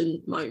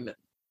fashion moment?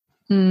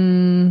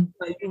 You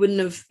wouldn't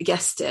have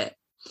guessed it.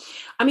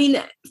 I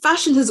mean,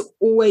 fashion has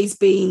always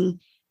been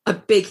a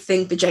big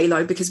thing for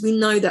J-Lo, because we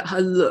know that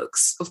her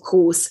looks, of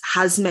course,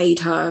 has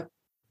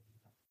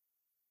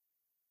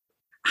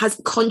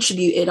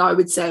contributed, I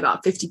would say,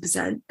 about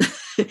 50%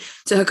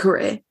 to her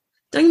career.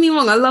 Don't get me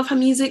wrong, I love her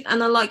music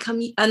and I like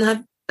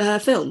her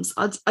films.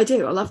 I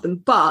do, I love them.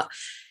 But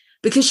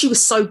because she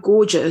was so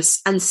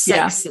gorgeous and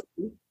sexy,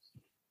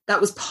 that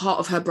was part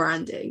of her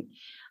branding.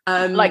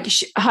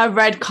 Her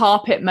red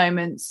carpet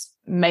moments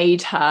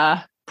made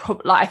her,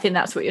 I think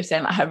that's what you're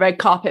saying, like her red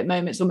carpet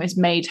moments almost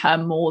made her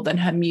more than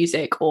her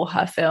music or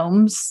her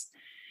films.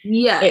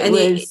 Yeah.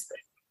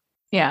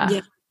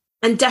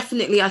 And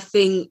definitely, I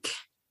think,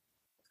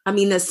 I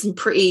mean, there's some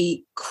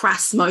pretty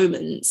crass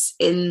moments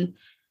in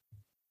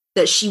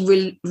that she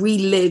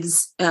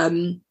relives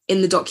in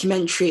the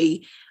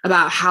documentary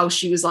about how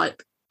she was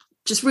like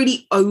just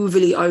really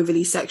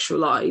overly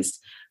sexualized.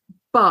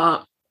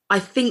 But I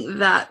think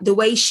that the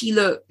way she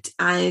looked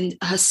and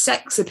her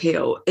sex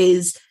appeal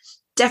is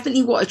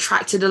definitely what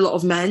attracted a lot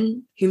of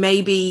men who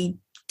maybe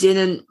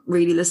didn't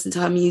really listen to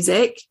her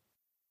music.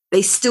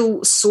 They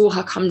still saw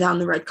her come down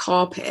the red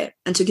carpet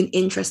and took an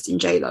interest in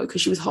J-Lo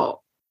because she was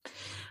hot.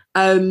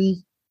 But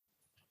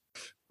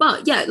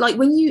yeah, like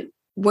when you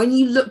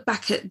look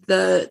back at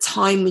the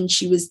time when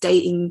she was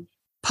dating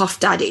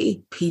Puff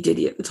Daddy, P.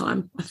 Diddy at the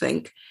time, I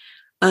think,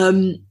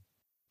 and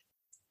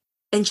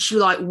she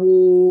like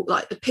wore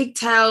like the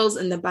pigtails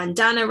and the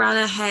bandana around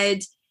her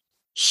head.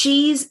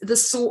 She's the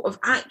sort of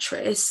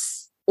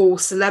actress or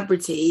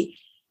celebrity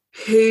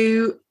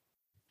who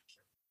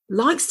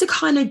likes to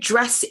kind of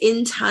dress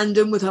in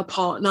tandem with her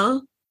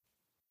partner.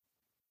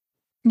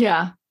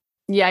 Yeah.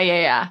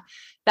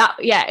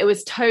 It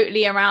was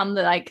totally around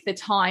the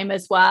time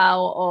as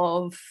well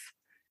of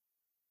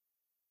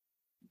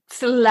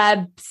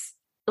celebs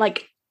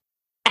like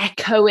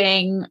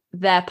echoing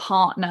their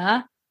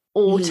partner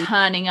or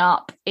turning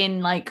up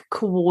in like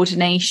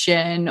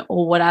coordination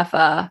or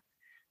whatever.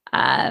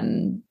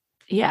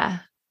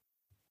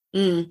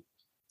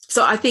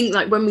 So I think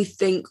like when we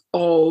think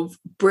of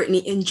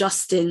Britney and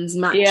Justin's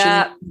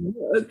matching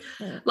look,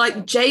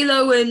 like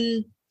J-Lo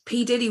and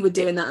P. Diddy were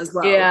doing that as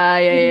well.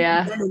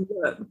 Yeah.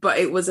 But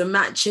it was a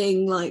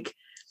matching like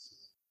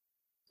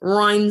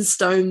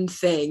rhinestone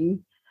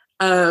thing.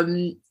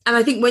 And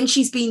I think when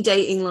she's been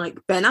dating like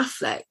Ben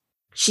Affleck,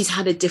 she's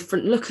had a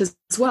different look as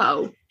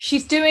well.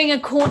 She's doing a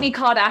Kourtney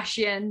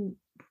Kardashian. And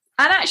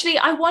actually,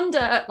 I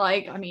wonder,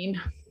 like, I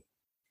mean,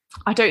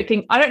 I don't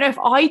know if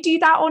I do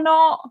that or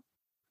not.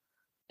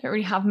 don't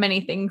really have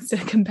many things to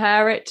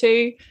compare it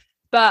to,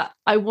 but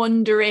I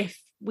wonder if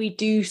we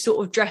do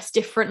sort of dress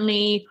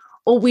differently,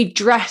 or we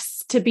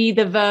dress to be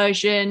the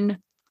version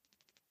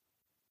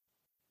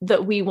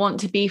that we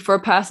want to be for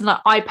a person.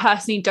 Like, I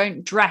personally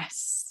don't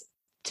dress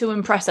to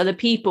impress other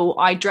people.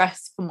 I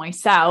dress for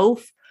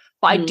myself,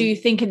 but I do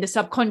think in the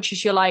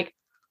subconscious, you're like,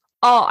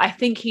 oh, I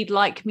think he'd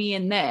like me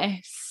in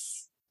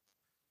this.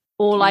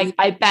 Or like,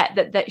 I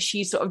bet that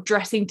she's sort of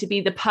dressing to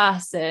be the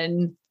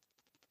person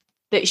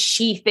that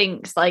she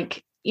thinks,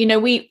 like, you know,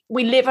 we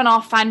live in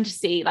our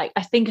fantasy. Like,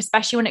 I think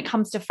especially when it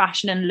comes to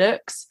fashion and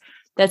looks,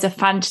 there's a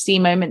fantasy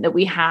moment that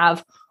we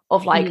have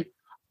of like,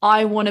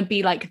 I want to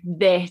be like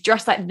this,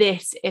 dressed like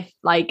this if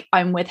like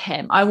I'm with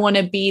him. I want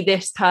to be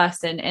this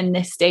person in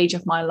this stage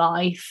of my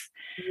life.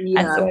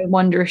 And so I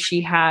wonder if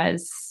she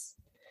has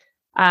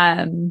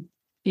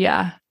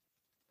yeah.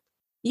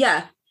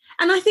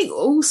 And I think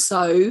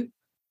also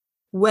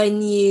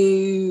when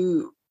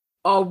you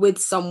are with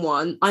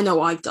someone, I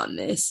know I've done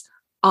this.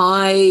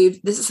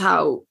 This is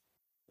how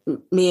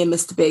me and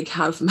Mr. Big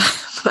have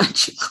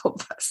matching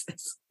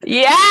Converses.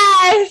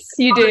 Yes,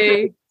 you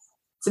do.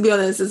 To be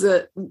honest,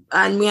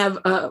 and we have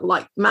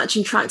like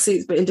matching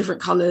tracksuits but in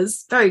different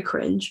colors. Very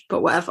cringe,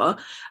 but whatever.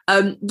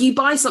 You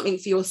buy something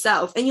for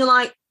yourself and you're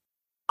like,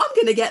 I'm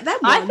gonna get them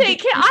one. I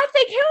think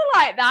he'll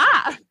like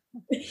that.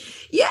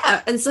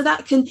 Yeah, and so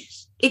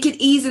it could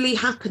easily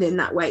happen in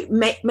that way.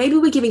 Maybe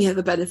we're giving her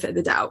the benefit of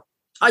the doubt.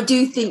 I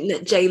do think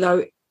that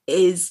JLo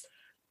is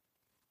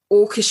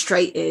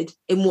orchestrated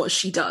in what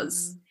she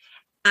does.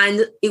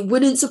 And it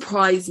wouldn't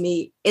surprise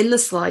me in the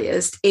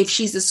slightest if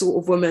she's the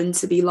sort of woman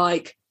to be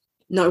like,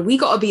 no, we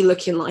got to be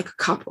looking like a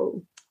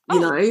couple, you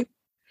know?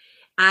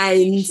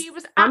 And she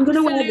was I'm going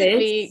to wear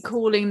this.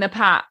 Calling the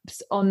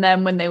paps on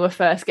them when they were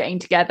first getting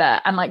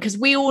together. And like, because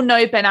we all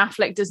know Ben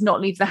Affleck does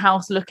not leave the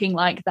house looking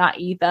like that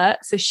either.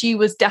 So she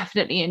was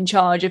definitely in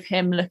charge of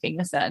him looking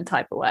a certain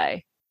type of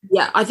way.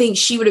 Yeah, I think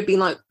she would have been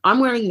like, I'm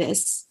wearing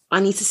this. I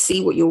need to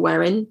see what you're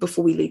wearing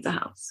before we leave the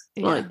house.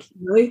 Yeah. Like,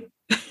 you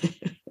know?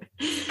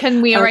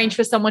 Can we arrange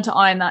for someone to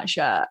iron that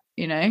shirt,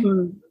 you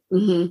know?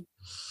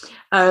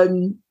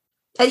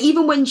 And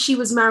even when she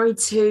was married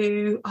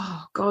to,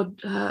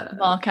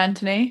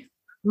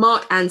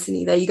 Mark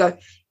Anthony, there you go.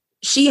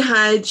 She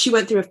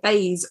went through a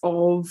phase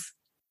of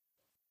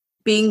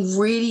being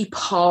really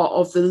part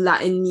of the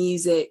Latin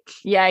music.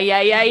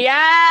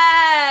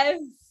 Yes.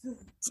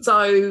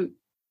 So,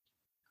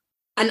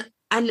 and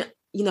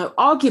you know,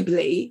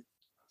 arguably,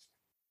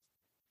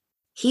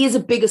 he is a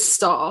bigger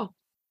star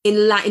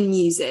in Latin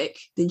music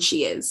than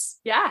she is.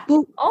 Yeah.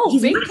 Well,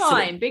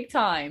 big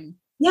time.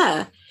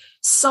 Yeah.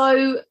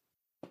 So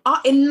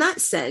in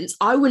that sense,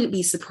 I wouldn't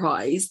be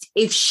surprised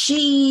if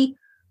she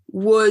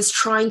was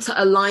trying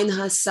to align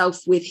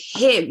herself with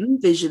him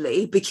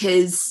visually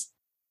because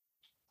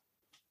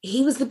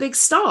he was the big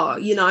star,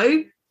 you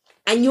know?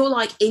 And you're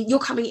like, you're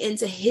coming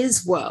into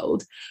his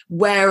world.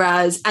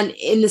 Whereas, and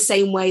in the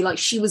same way, like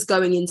she was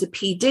going into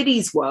P.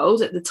 Diddy's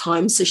world at the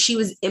time. So she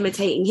was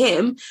imitating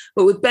him.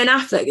 But with Ben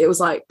Affleck, it was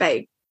like,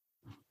 babe,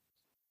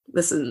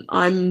 listen,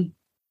 I'm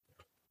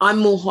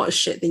more hot as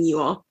shit than you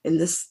are in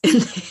this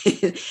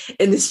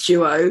in this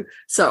duo.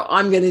 So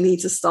I'm going to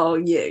need to style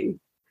you.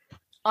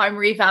 I'm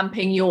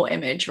revamping your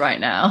image right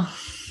now.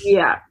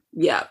 Yeah.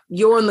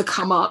 You're on the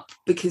come up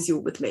because you're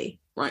with me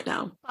right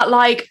now. But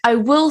like, I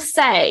will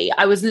say,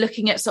 I was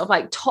looking at sort of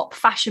like top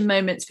fashion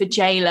moments for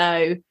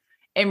JLo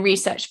in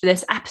research for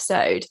this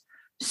episode.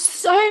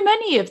 So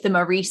many of them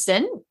are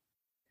recent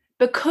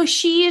because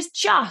she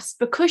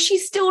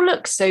still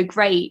looks so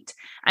great.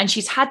 And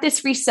she's had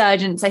this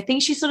resurgence. I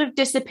think she sort of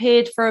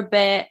disappeared for a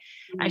bit.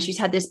 And she's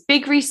had this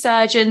big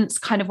resurgence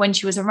kind of when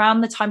she was around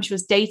the time she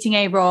was dating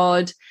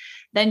A-Rod.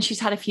 Then she's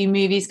had a few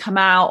movies come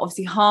out,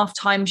 obviously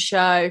Halftime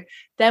Show.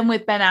 Then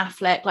with Ben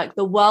Affleck, like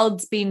the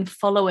world's been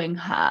following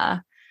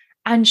her.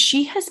 And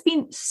she has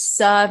been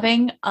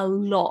serving a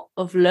lot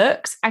of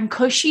looks. And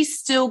because she's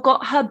still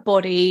got her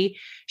body,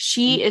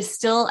 she is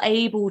still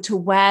able to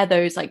wear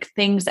those like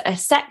things that are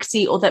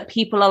sexy or that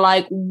people are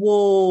like,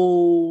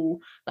 whoa,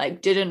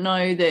 like didn't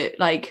know that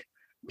like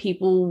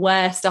people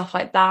wear stuff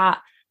like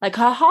that. Like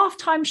her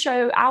Halftime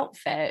Show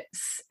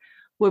outfits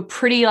were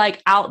pretty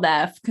like out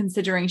there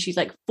considering she's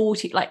like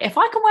 40. Like if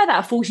I can wear that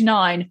at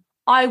 49,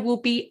 I will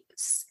be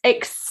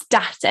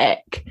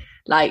ecstatic.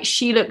 Like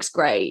she looks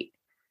great.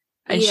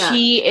 And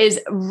she is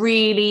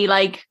really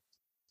like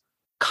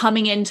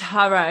coming into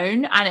her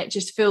own. And it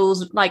just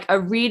feels like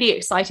a really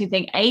exciting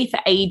thing. A, for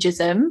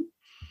ageism.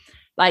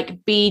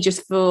 Like B,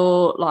 just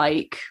for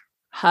like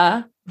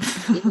her.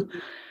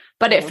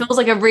 But it feels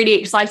like a really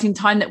exciting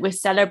time that we're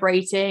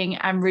celebrating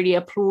and really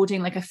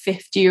applauding like a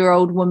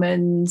 50-year-old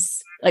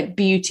woman's like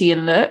beauty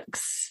and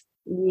looks.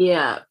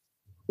 Yeah.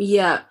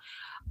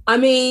 I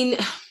mean,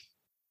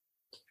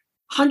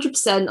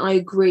 100% I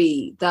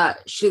agree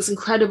that she looks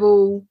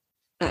incredible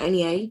at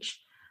any age.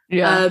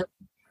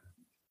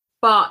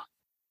 But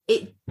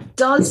it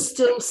does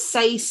still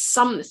say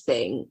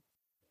something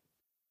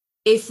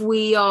if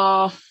we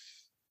are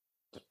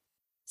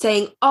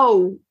saying,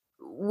 oh,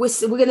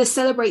 we're going to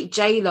celebrate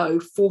J-Lo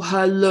for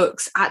her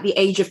looks at the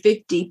age of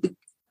 50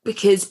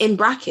 because in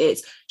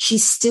brackets, she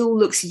still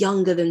looks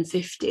younger than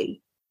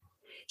 50.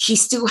 She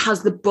still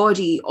has the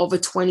body of a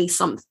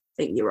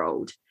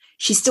 20-something-year-old.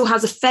 She still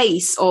has a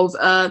face of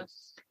a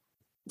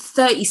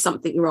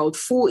 30-something-year-old,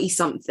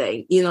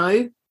 40-something, you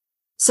know?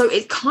 So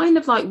it's kind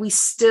of like we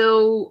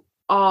still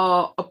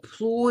are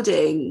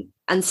applauding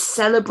and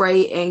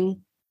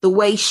celebrating the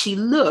way she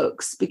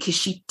looks because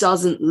she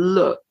doesn't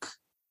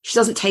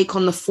take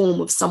on the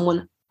form of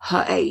someone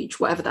her age,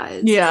 whatever that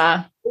is.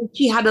 Yeah.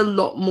 She had a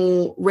lot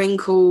more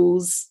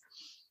wrinkles,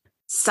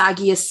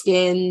 saggier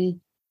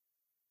skin,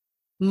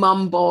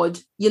 mum bod,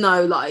 you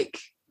know, like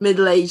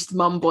middle-aged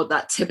mum bod,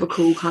 that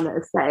typical kind of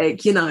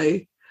aesthetic, you know,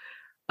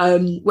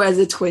 wears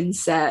a twin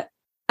set.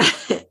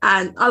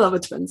 And I love a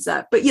twin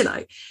set, but, you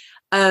know,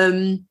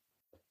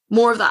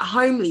 more of that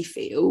homely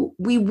feel.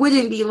 We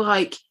wouldn't be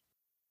like,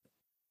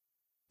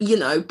 you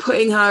know,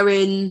 putting her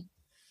in,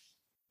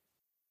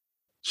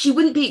 she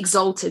wouldn't be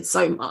exalted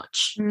so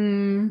much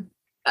and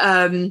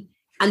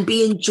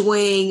be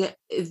enjoying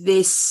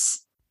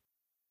this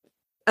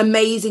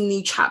amazing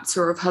new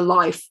chapter of her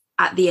life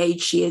at the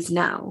age she is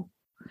now.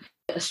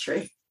 That's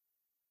true.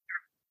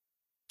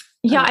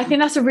 Yeah, I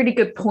think that's a really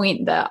good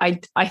point. That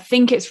I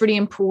think it's really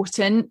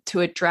important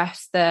to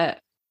address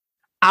that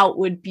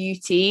outward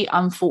beauty,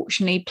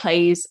 unfortunately,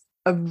 plays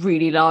a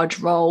really large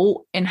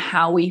role in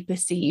how we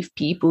perceive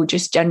people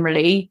just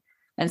generally.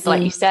 And so,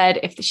 like you said,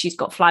 if she's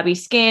got flabby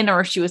skin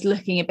or if she was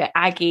looking a bit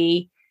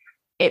aggy,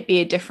 it'd be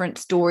a different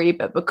story.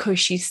 But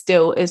because she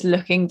still is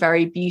looking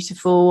very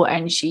beautiful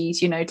and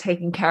she's, you know,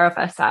 taking care of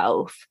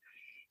herself,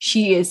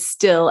 she is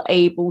still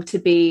able to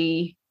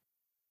be,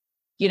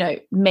 you know,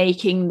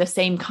 making the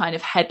same kind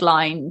of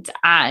headlines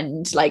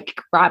and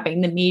like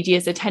grabbing the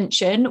media's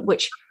attention,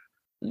 which,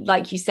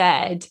 like you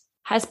said,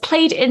 has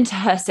played into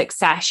her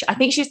success. I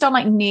think she's done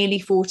like nearly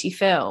 40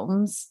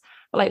 films.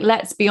 But like,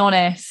 let's be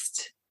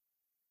honest,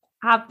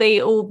 have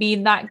they all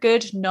been that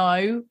good?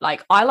 No.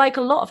 Like, I like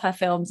a lot of her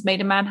films.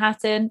 Made in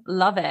Manhattan,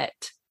 love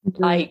it.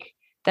 Mm-hmm. Like,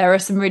 there are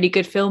some really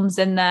good films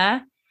in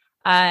there.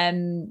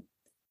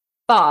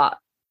 But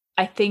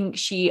I think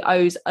she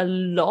owes a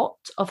lot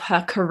of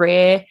her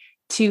career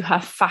to her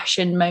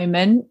fashion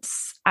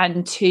moments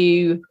and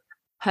to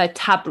her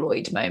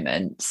tabloid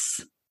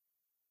moments.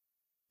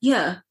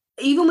 Yeah.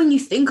 Even when you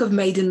think of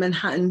Made in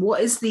Manhattan,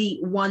 what is the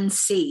one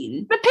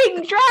scene? The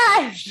pink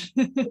dress!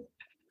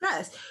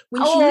 Yes.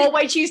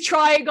 When she's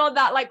trying on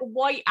that like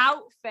white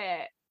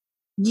outfit.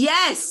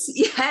 Yes.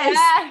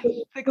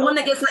 The one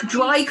that gets like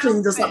dry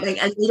cleaned or something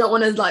and you don't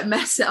want to like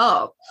mess it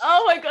up.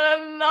 Oh my God,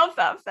 I love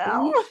that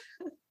film.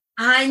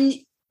 And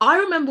I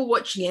remember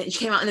watching it and she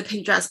came out in a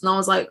pink dress and I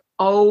was like,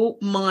 oh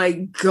my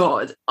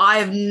God, I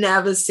have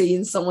never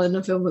seen someone in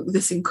a film look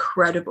this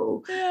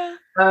incredible. Yeah.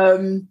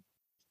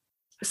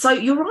 So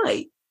you're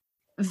right.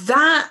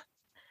 That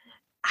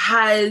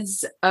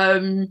has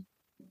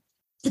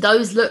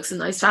those looks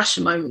and those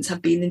fashion moments have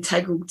been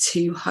integral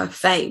to her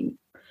fame.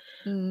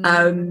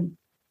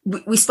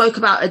 We spoke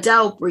about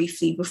Adele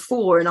briefly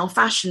before in our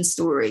fashion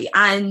story,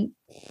 and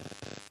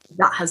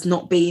that has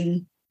not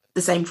been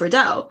the same for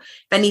Adele.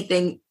 If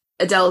anything,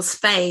 Adele's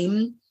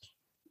fame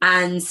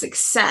and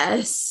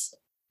success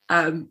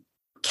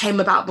came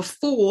about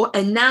before,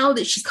 and now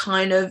that she's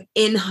kind of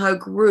in her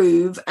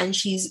groove and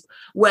she's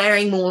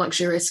wearing more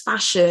luxurious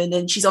fashion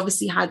and she's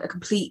obviously had a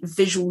complete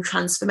visual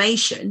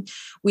transformation,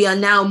 we are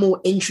now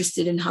more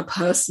interested in her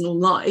personal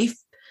life.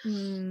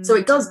 So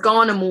it does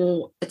garner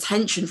more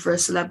attention for a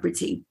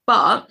celebrity.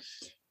 But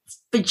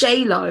for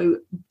J-Lo,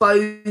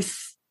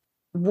 both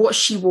what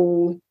she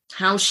wore,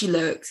 how she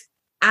looked,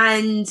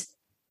 and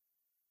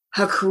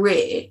her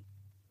career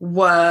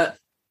were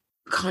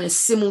kind of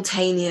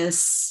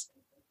simultaneous,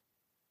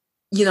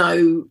 you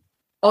know,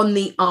 on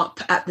the up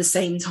at the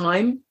same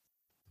time.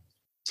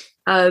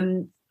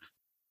 But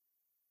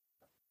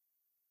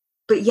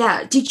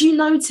yeah, did you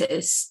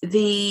notice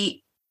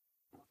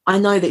I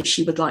know that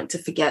she would like to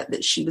forget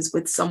that she was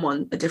with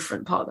someone, a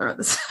different partner at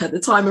the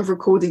time of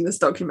recording this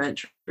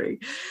documentary.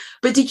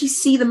 But did you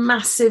see the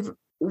massive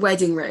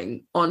wedding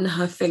ring on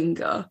her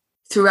finger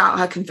throughout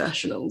her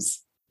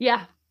confessionals?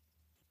 Yeah.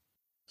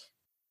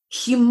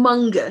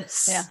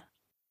 Humongous. Yeah.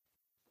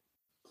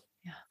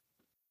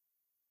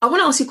 I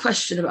want to ask you a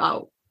question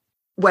about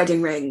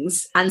wedding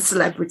rings and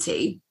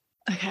celebrity.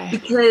 Okay.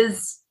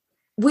 Because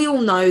we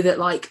all know that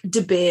like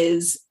De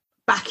Beers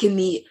back in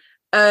the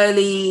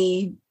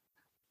early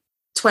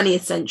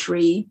 20th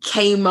century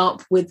came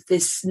up with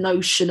this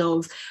notion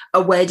of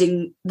a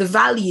wedding. The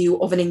value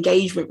of an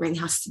engagement ring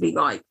has to be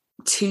like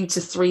 2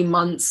 to 3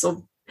 months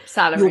of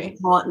salary, your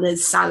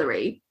partner's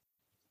salary,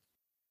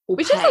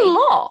 which is a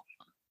lot.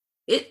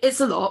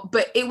 It's a lot,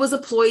 but it was a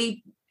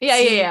ploy.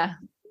 Yeah.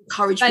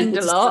 Encourage spend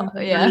people a lot.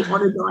 Yeah,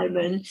 on a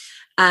diamond.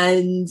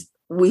 And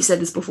we said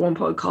this before on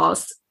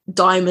podcast.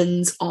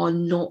 Diamonds are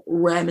not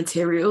rare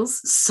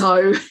materials,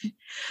 so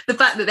the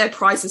fact that their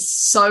price is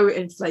so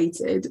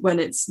inflated when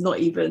it's not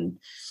even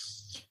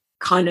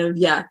kind of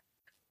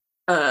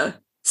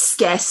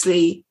scarce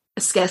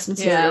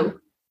material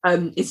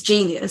It's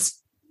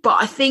genius.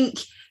 But I think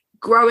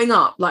growing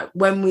up, like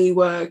when we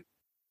were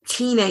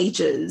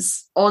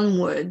teenagers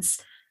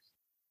onwards,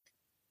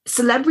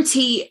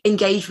 celebrity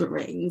engagement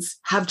rings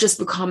have just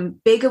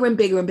become bigger and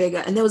bigger and bigger.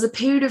 And there was a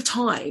period of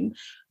time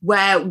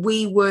where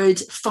we would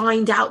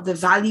find out the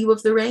value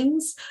of the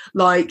rings,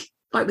 like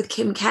with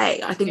Kim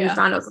K. I think we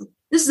found out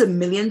this is £1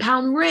 million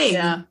ring.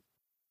 Yeah.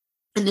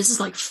 And this is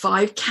like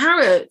 5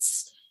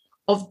 carats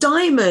of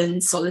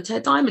diamond,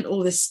 solitaire diamond,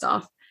 all this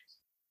stuff.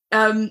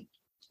 Do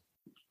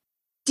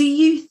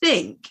you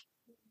think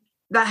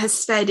that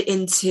has fed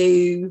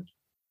into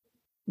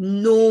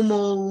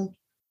normal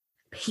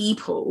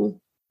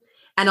people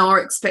and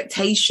our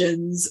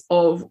expectations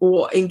of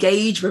what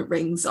engagement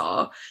rings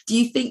are? Do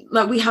you think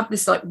like we have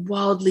this like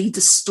wildly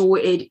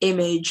distorted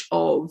image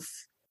of,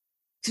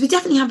 because we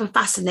definitely have a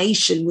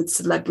fascination with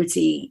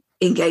celebrity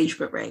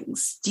engagement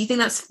rings. Do you think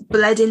that's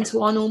bled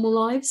into our normal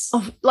lives?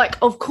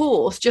 Of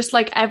course, just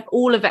like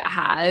all of it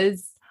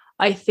has.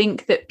 I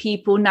think that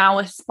people now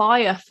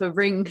aspire for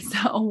rings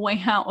that are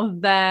way out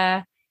of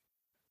their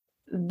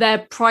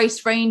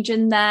price range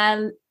and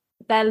their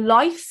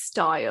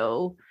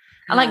lifestyle.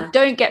 And like,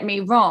 don't get me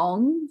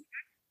wrong,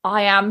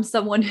 I am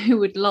someone who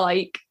would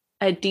like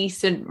a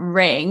decent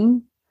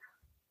ring,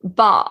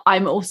 but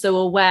I'm also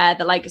aware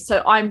that like,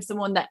 so I'm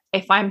someone that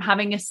if I'm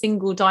having a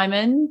single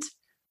diamond,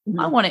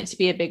 I want it to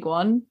be a big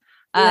one.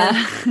 But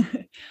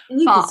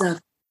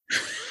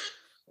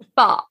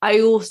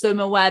I also am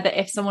aware that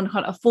if someone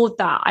can't afford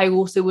that, I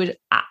also would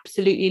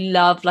absolutely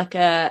love like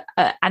an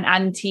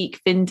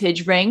antique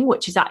vintage ring,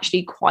 which is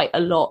actually quite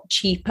a lot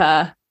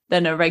cheaper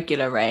than a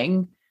regular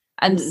ring.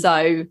 And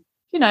so,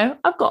 you know,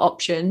 I've got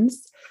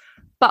options.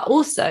 But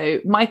also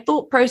my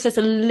thought process,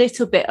 a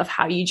little bit of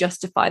how you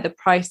justify the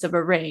price of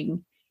a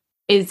ring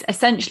is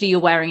essentially you're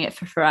wearing it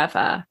for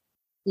forever.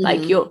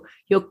 Like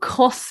your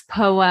cost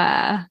per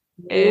wear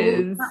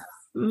is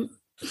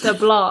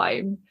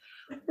sublime.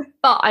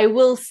 But I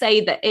will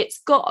say that it's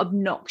got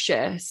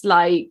obnoxious.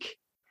 Like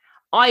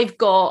I've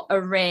got a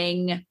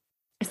ring.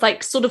 It's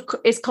like sort of,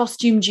 it's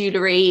costume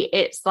jewelry.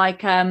 It's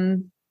like,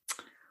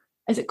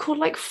 is it called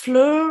like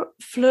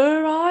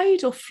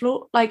fluoride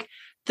or like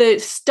the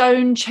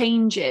stone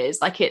changes,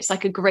 like it's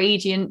like a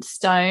gradient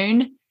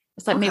stone.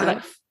 It's like maybe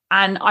like,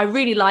 and I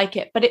really like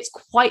it, but it's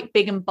quite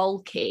big and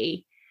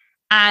bulky.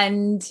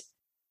 And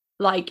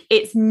like,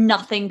 it's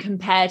nothing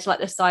compared to like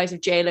the size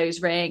of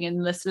JLo's ring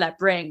and the celeb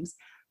rings.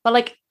 But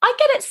like, I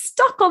get it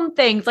stuck on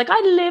things. Like I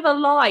live a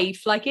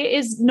life. Like it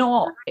is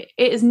not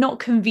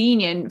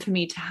convenient for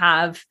me to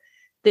have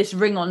this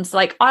ring on. So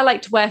like, I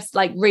like to wear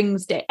like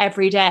rings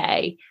every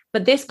day,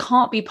 but this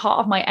can't be part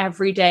of my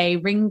everyday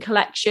ring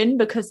collection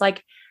because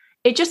like,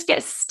 it just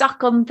gets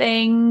stuck on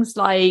things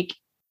like,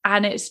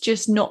 and it's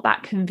just not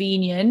that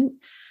convenient.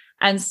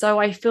 And so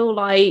I feel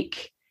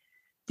like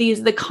these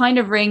are the kind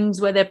of rings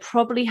where they're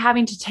probably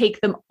having to take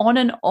them on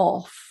and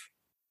off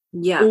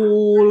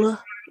all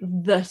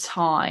the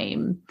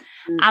time.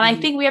 And I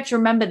think we have to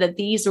remember that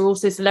these are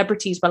also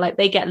celebrities where like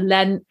they get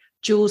lent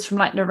jewels from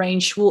like Lorraine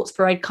Schwartz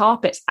for red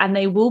carpets, and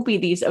they will be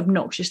these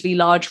obnoxiously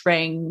large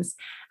rings.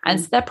 And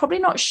so they're probably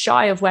not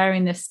shy of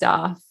wearing this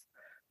stuff.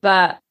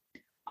 But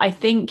I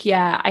think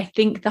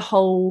the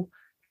whole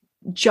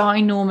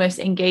ginormous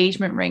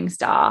engagement ring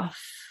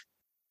stuff,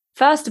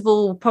 first of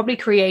all, probably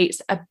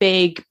creates a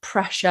big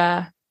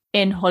pressure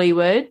in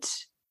Hollywood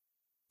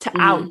to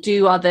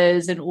outdo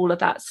others and all of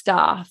that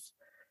stuff.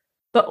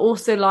 But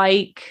also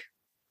like,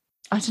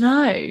 I don't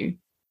know,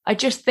 I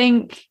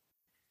think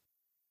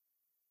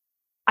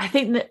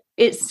that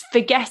it's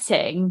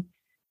forgetting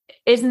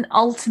isn't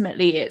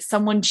ultimately it's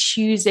someone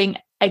choosing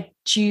a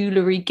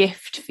jewelry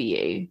gift for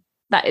you.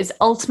 That is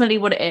ultimately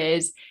what it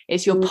is.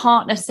 It's your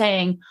partner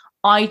saying,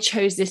 I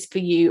chose this for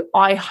you.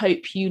 I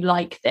hope you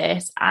like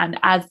this. And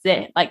as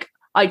it, like,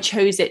 I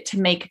chose it to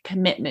make a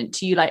commitment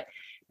to you. Like,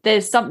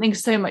 there's something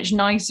so much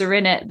nicer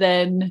in it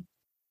than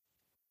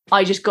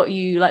I just got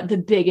you like the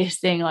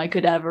biggest thing I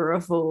could ever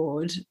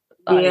afford.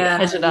 Like,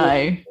 I don't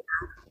know.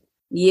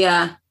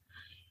 Yeah.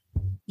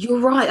 You're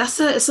right.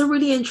 It's a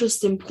really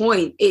interesting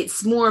point.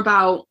 It's more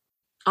about,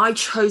 I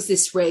chose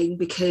this ring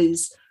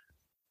because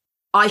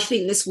I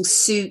think this will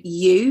suit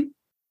you.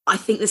 I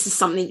think this is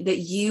something that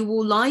you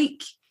will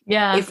like.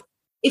 Yeah.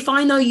 If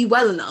I know you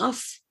well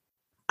enough,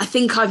 I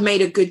think I've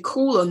made a good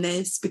call on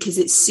this because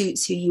it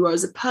suits who you are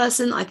as a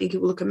person. I think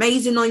it will look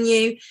amazing on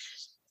you,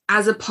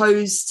 as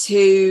opposed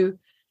to,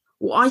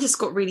 well, I just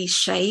got really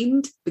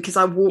shamed because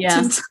I walked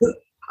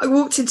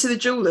into the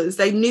jewelers.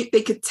 They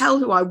could tell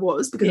who I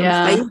was because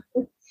I'm famous,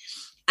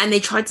 and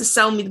they tried to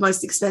sell me the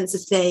most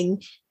expensive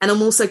thing. And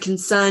I'm also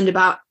concerned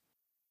about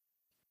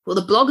what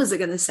the bloggers are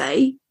going to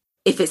say.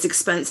 If it's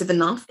expensive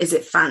enough, is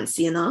it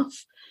fancy enough?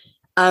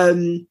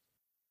 And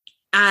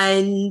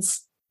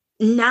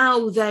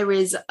now there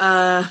is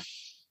a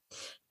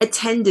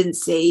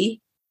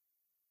tendency,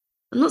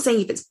 I'm not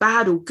saying if it's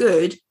bad or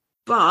good,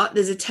 but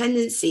there's a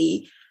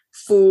tendency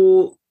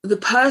for the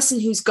person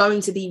who's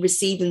going to be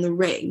receiving the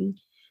ring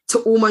to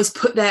almost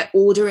put their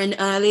order in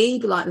early.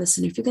 Be like,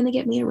 listen, if you're going to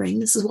get me a ring,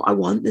 this is what I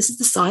want. This is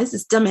the size,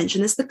 this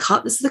dimension, this is the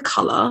cut, this is the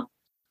color.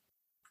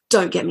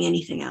 Don't get me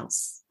anything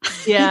else.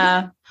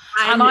 Yeah.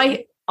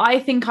 And I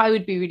think I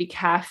would be really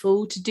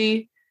careful to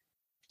do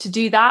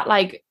that.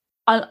 Like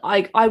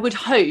I would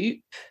hope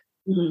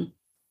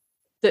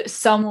that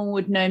someone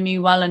would know me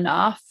well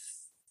enough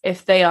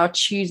if they are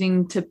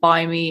choosing to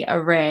buy me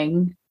a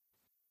ring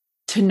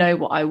to know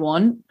what I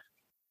want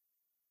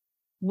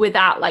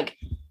without like,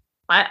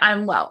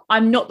 I'm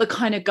not the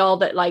kind of girl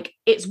that like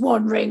it's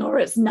one ring or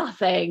it's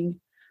nothing,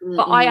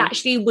 but I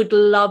actually would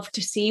love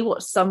to see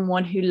what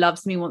someone who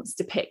loves me wants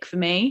to pick for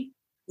me.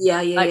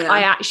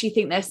 I actually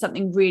think there's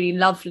something really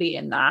lovely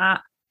in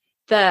that,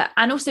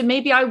 and also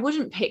maybe I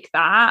wouldn't pick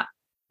that,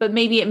 but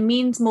maybe it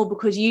means more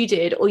because you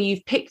did, or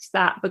you've picked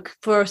that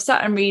for a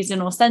certain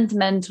reason or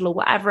sentimental or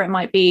whatever it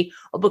might be,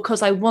 or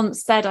because I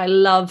once said I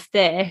love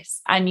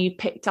this and you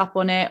picked up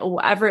on it or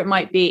whatever it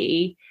might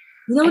be.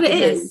 You know what it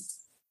is?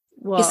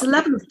 What? It's a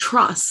level of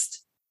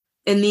trust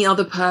in the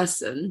other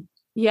person.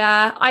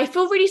 Yeah, I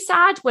feel really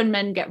sad when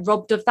men get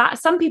robbed of that.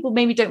 Some people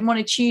maybe don't want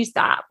to choose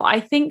that, but I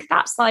think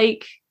that's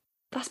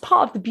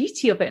part of the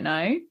beauty of it,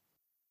 no?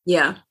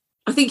 Yeah,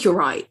 I think you're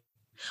right.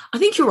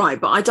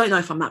 But I don't know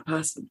if I'm that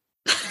person.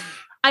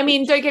 I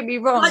mean, don't get me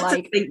wrong.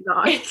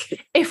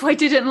 If I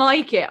didn't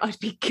like it, I'd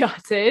be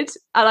gutted,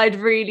 and I'd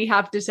really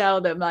have to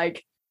tell them,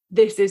 like,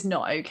 this is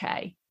not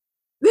okay.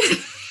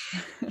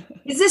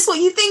 Is this what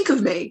you think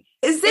of me?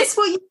 Is this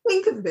what you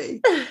think of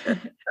me?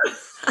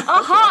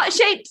 A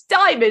heart-shaped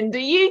diamond? Are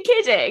you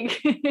kidding?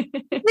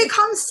 It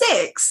comes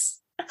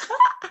 6.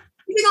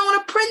 You think I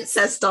want a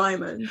princess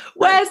diamond?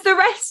 Where's the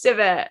rest of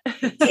it?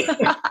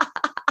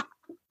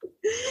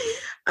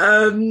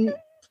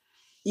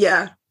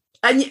 Yeah.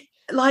 And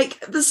like,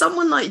 there's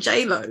someone like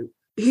J-Lo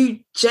who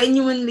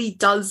genuinely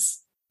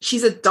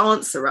she's a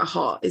dancer at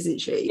heart, isn't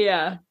she?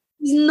 Yeah.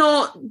 She's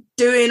not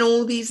doing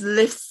all these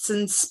lifts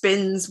and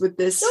spins with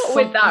this. Not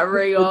with that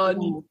ring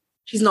on.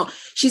 She's not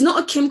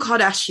a Kim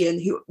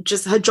Kardashian who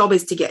just, her job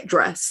is to get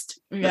dressed.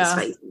 Yeah. Let's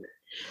face it.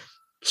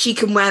 She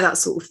can wear that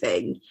sort of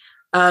thing.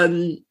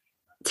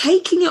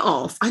 Taking it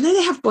off, I know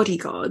they have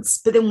bodyguards,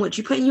 but then what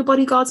do you put in your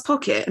bodyguard's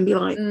pocket and be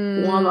like,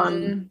 while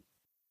I'm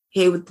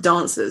here with the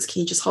dancers,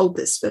 can you just hold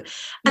this for?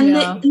 And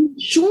the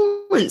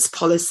insurance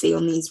policy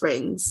on these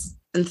rings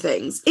and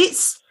things,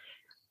 it's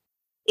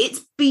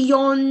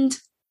beyond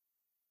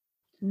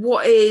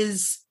what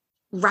is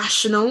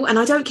rational. And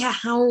I don't care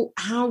how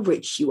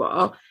rich you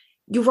are,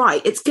 you're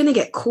right, it's going to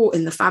get caught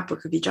in the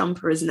fabric of your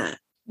jumper, isn't it?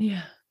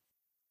 Yeah.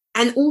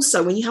 And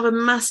also when you have a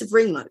massive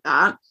ring like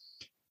that,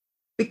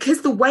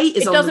 because the weight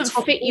is on the top, it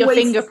doesn't fit your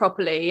finger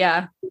properly.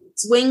 Yeah, it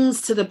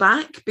swings to the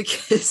back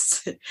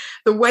because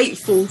the weight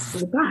falls to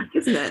the back,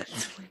 isn't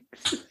it?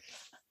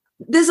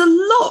 There's a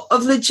lot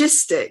of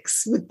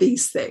logistics with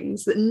these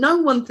things that no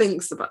one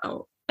thinks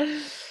about. Yeah,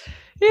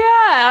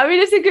 I mean,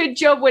 it's a good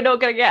job we're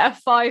not going to get a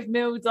 5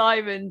 mil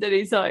diamond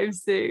anytime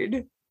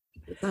soon.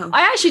 Oh.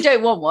 I actually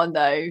don't want one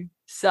though.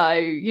 So,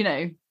 you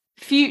know,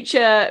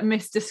 future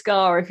Mr.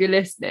 Scar, if you're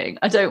listening,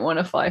 I don't want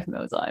a 5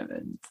 mil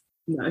diamond.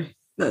 No.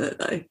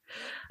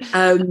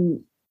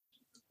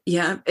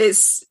 Yeah,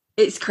 it's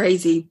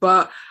crazy,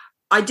 but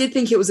I did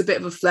think it was a bit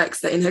of a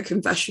flex that in her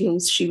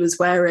confessionals she was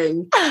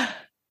wearing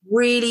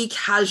really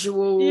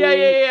casual,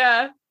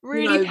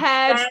 really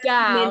pared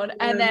down,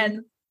 and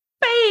then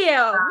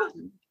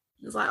bam,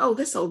 it's like, oh,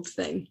 this old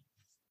thing.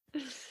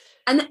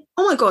 And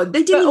oh my god,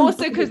 they didn't. But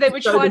also because they were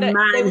trying to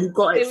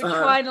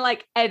trying to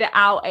like edit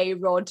out a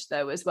rod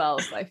though as well.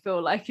 So I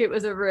feel like it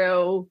was a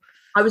real.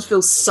 I would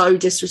feel so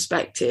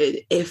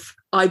disrespected if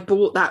I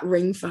bought that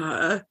ring for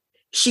her.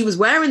 She was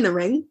wearing the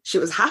ring. She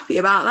was happy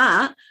about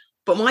that.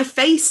 But my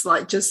face,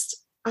 like,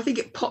 just, I think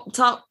it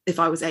popped up if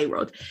I was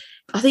A-Rod.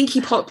 I think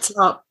he popped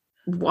up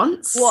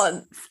once.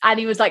 And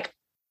he was like,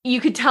 you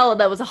could tell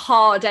there was a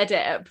hard edit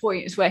at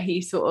points where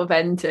he sort of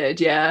entered,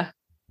 yeah.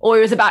 Or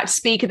he was about to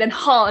speak and then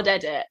hard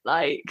edit,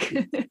 like.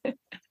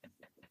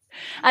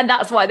 And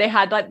that's why they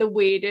had, like, the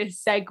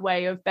weirdest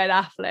segue of Ben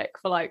Affleck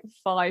for, like,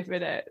 5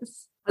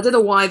 minutes. I don't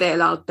know why they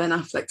allowed Ben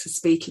Affleck to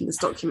speak in this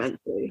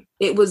documentary.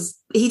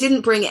 He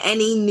didn't bring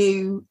any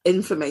new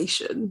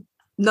information,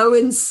 no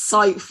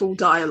insightful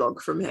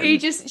dialogue from him.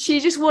 She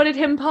just wanted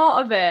him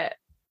part of it.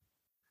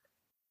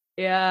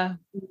 Yeah.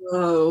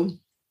 Oh.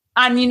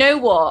 And you know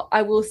what?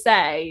 I will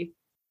say,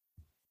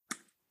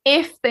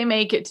 if they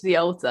make it to the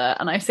altar,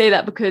 and I say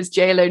that because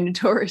J-Lo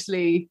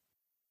notoriously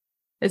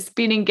has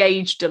been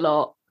engaged a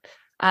lot,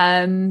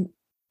 I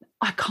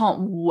can't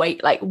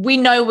wait. Like, we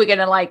know we're going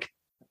to, like,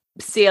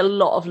 see a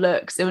lot of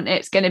looks, and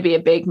it's going to be a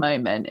big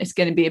moment. It's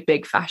going to be a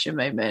big fashion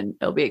moment.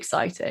 It'll be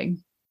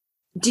exciting.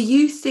 Do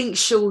you think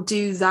she'll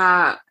do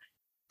that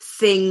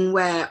thing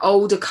where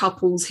older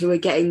couples who are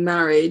getting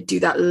married do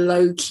that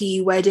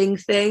low-key wedding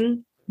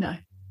thing? No.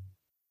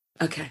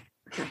 Okay.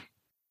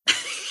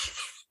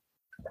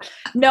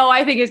 No,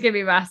 I think it's going to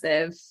be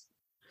massive.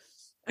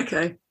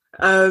 Okay.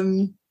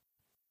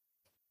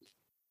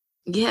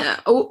 Yeah.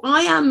 Oh,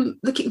 I am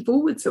looking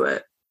forward to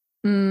it.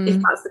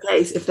 if that's the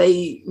case, if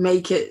they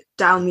make it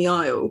down the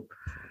aisle.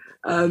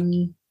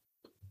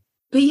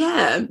 But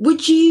yeah,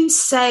 would you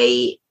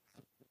say,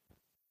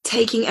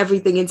 taking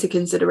everything into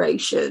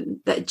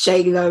consideration, that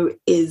J-Lo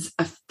is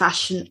a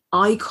fashion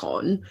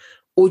icon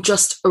or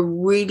just a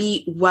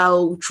really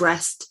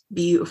well-dressed,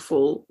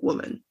 beautiful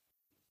woman?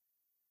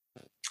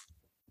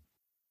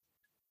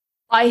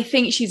 I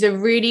think she's a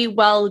really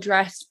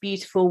well-dressed,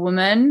 beautiful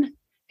woman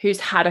who's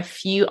had a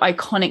few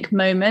iconic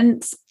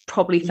moments,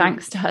 probably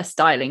thanks to her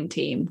styling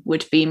team,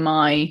 would be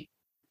my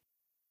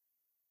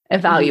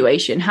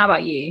evaluation. How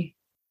about you?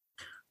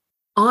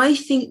 I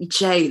think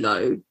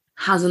J-Lo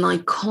has an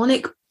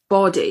iconic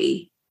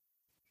body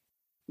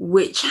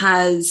which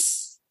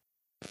has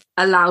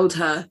allowed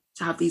her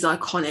to have these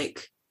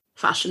iconic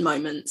fashion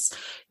moments.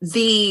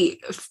 The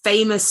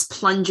famous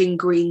plunging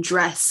green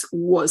dress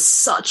was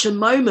such a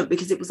moment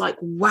because it was like,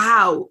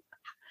 wow,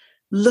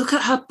 look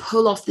at her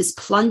pull off this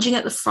plunging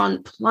at the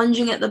front,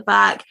 plunging at the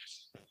back,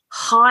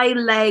 high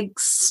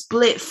legs,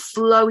 split,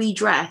 flowy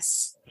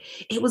dress.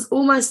 It was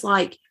almost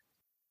like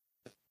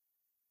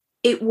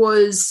it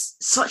was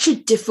such a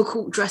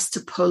difficult dress to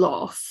pull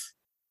off,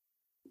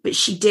 but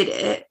she did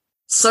it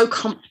so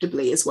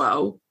comfortably as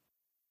well.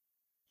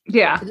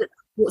 Yeah.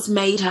 What's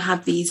made her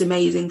have these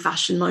amazing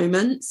fashion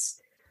moments.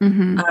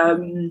 Mm-hmm.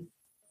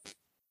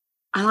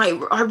 And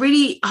I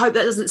really hope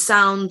that doesn't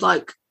sound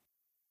like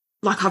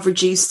I've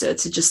reduced her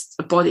to just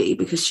a body,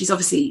 because she's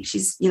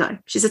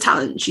a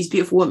talent, she's a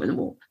beautiful woman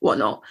or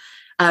whatnot.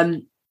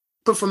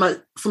 But from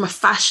a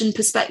fashion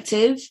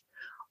perspective,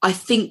 I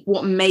think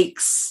what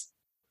makes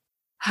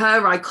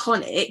her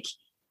iconic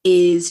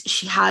is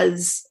she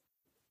has,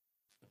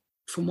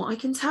 from what I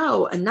can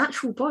tell, a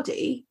natural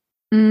body.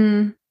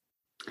 And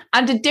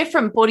a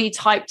different body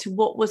type to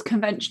what was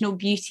conventional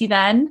beauty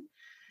then.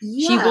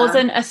 Yeah. She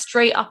wasn't a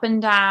straight up and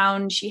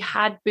down. She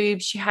had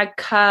boobs, she had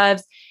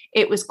curves.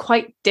 It was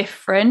quite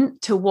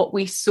different to what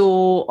we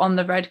saw on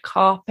the red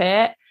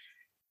carpet.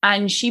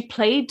 And she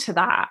played to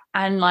that.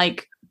 And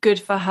like,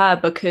 good for her,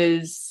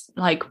 because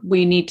like,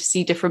 we need to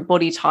see different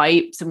body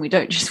types and we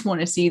don't just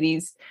want to see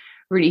these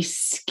really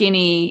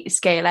skinny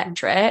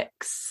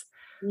Scalextrics.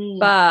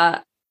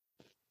 But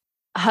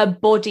her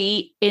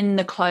body in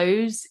the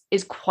clothes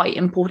is quite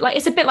important. Like,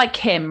 it's a bit like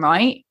Kim,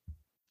 right?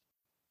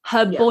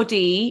 Her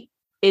body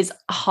is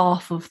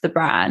half of the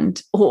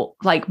brand, or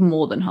like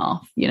more than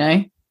half, you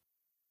know?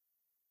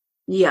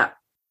 Yeah,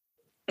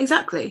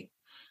 exactly.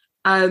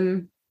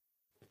 So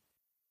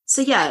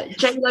yeah,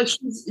 J-Lo,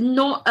 she's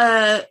not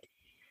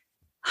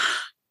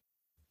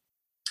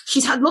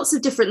she's had lots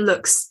of different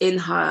looks in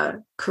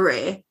her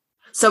career.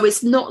 So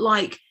it's not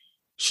like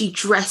she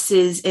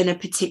dresses in a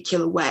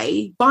particular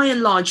way. By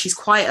and large, she's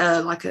quite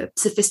a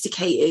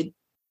sophisticated,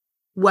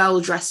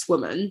 well-dressed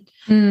woman.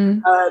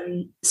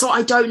 So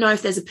I don't know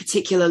if there's a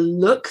particular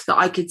look that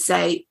I could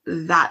say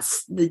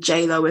that's the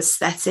J-Lo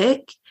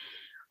aesthetic.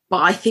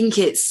 But I think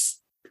if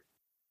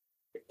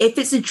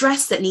it's a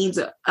dress that needs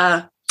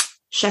a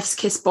chef's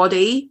kiss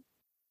body,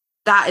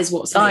 that is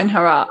what's sign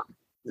her up.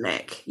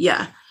 Nick.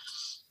 Yeah.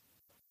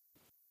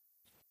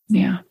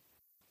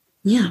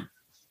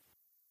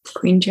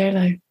 Queen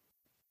J-Lo.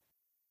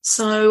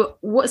 So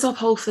what is our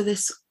poll for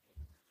this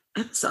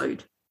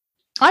episode?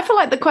 I feel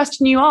like the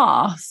question you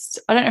asked,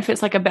 I don't know if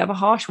it's like a bit of a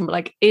harsh one, but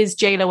like, is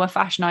J-Lo a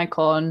fashion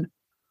icon,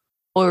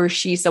 or is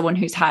she someone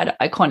who's had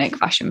iconic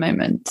fashion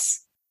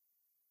moments?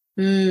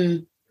 Yeah,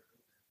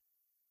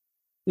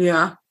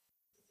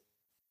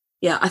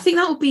 I think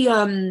that will be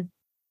a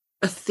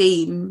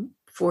theme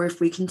for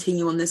if we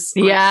continue on this.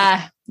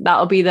 Yeah,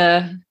 that'll be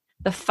the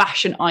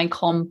fashion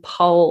icon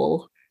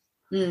poll.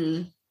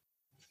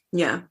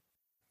 Yeah,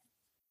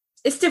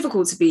 it's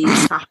difficult to be a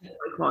fashion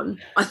icon.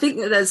 I think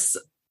that there's.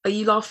 Are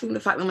you laughing at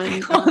the fact that I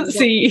can't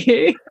see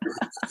you?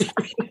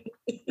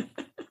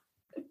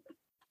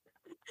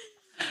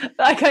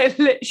 Like, I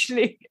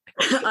literally,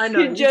 I know.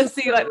 You just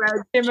see like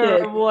the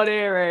shimmer of one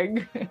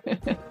earring.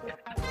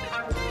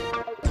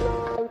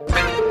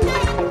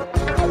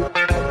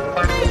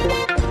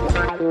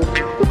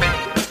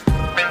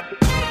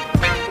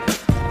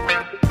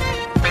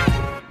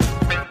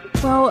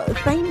 Well,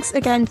 thanks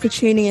again for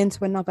tuning in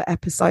to another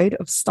episode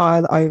of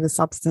Style Over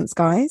Substance,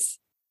 guys.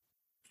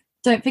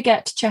 Don't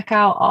forget to check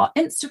out our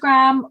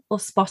Instagram or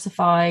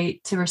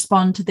Spotify to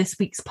respond to this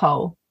week's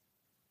poll.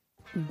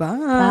 Bye.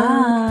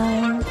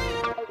 Bye.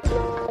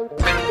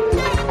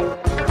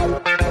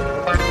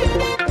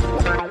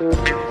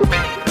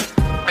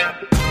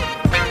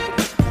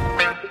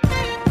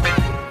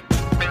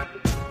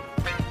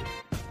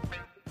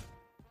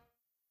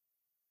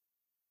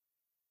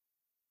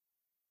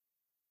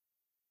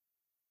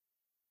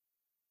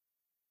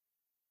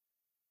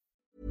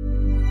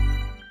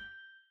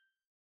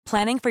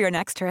 Planning for your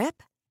next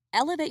trip?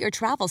 Elevate your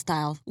travel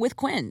style with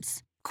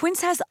Quince.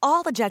 Quince has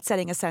all the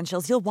jet-setting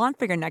essentials you'll want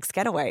for your next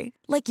getaway,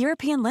 like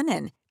European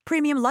linen,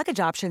 premium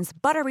luggage options,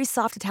 buttery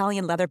soft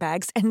Italian leather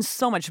bags, and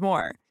so much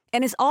more.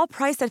 And is all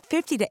priced at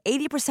 50 to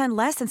 80%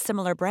 less than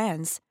similar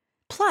brands.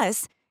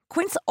 Plus,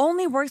 Quince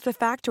only works with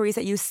factories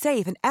that use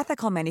safe and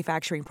ethical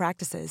manufacturing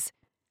practices.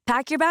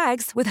 Pack your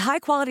bags with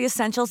high-quality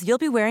essentials you'll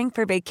be wearing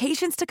for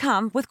vacations to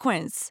come with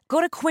Quince. Go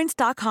to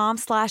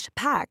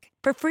quince.com/pack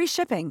for free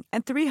shipping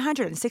and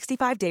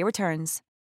 365-day returns.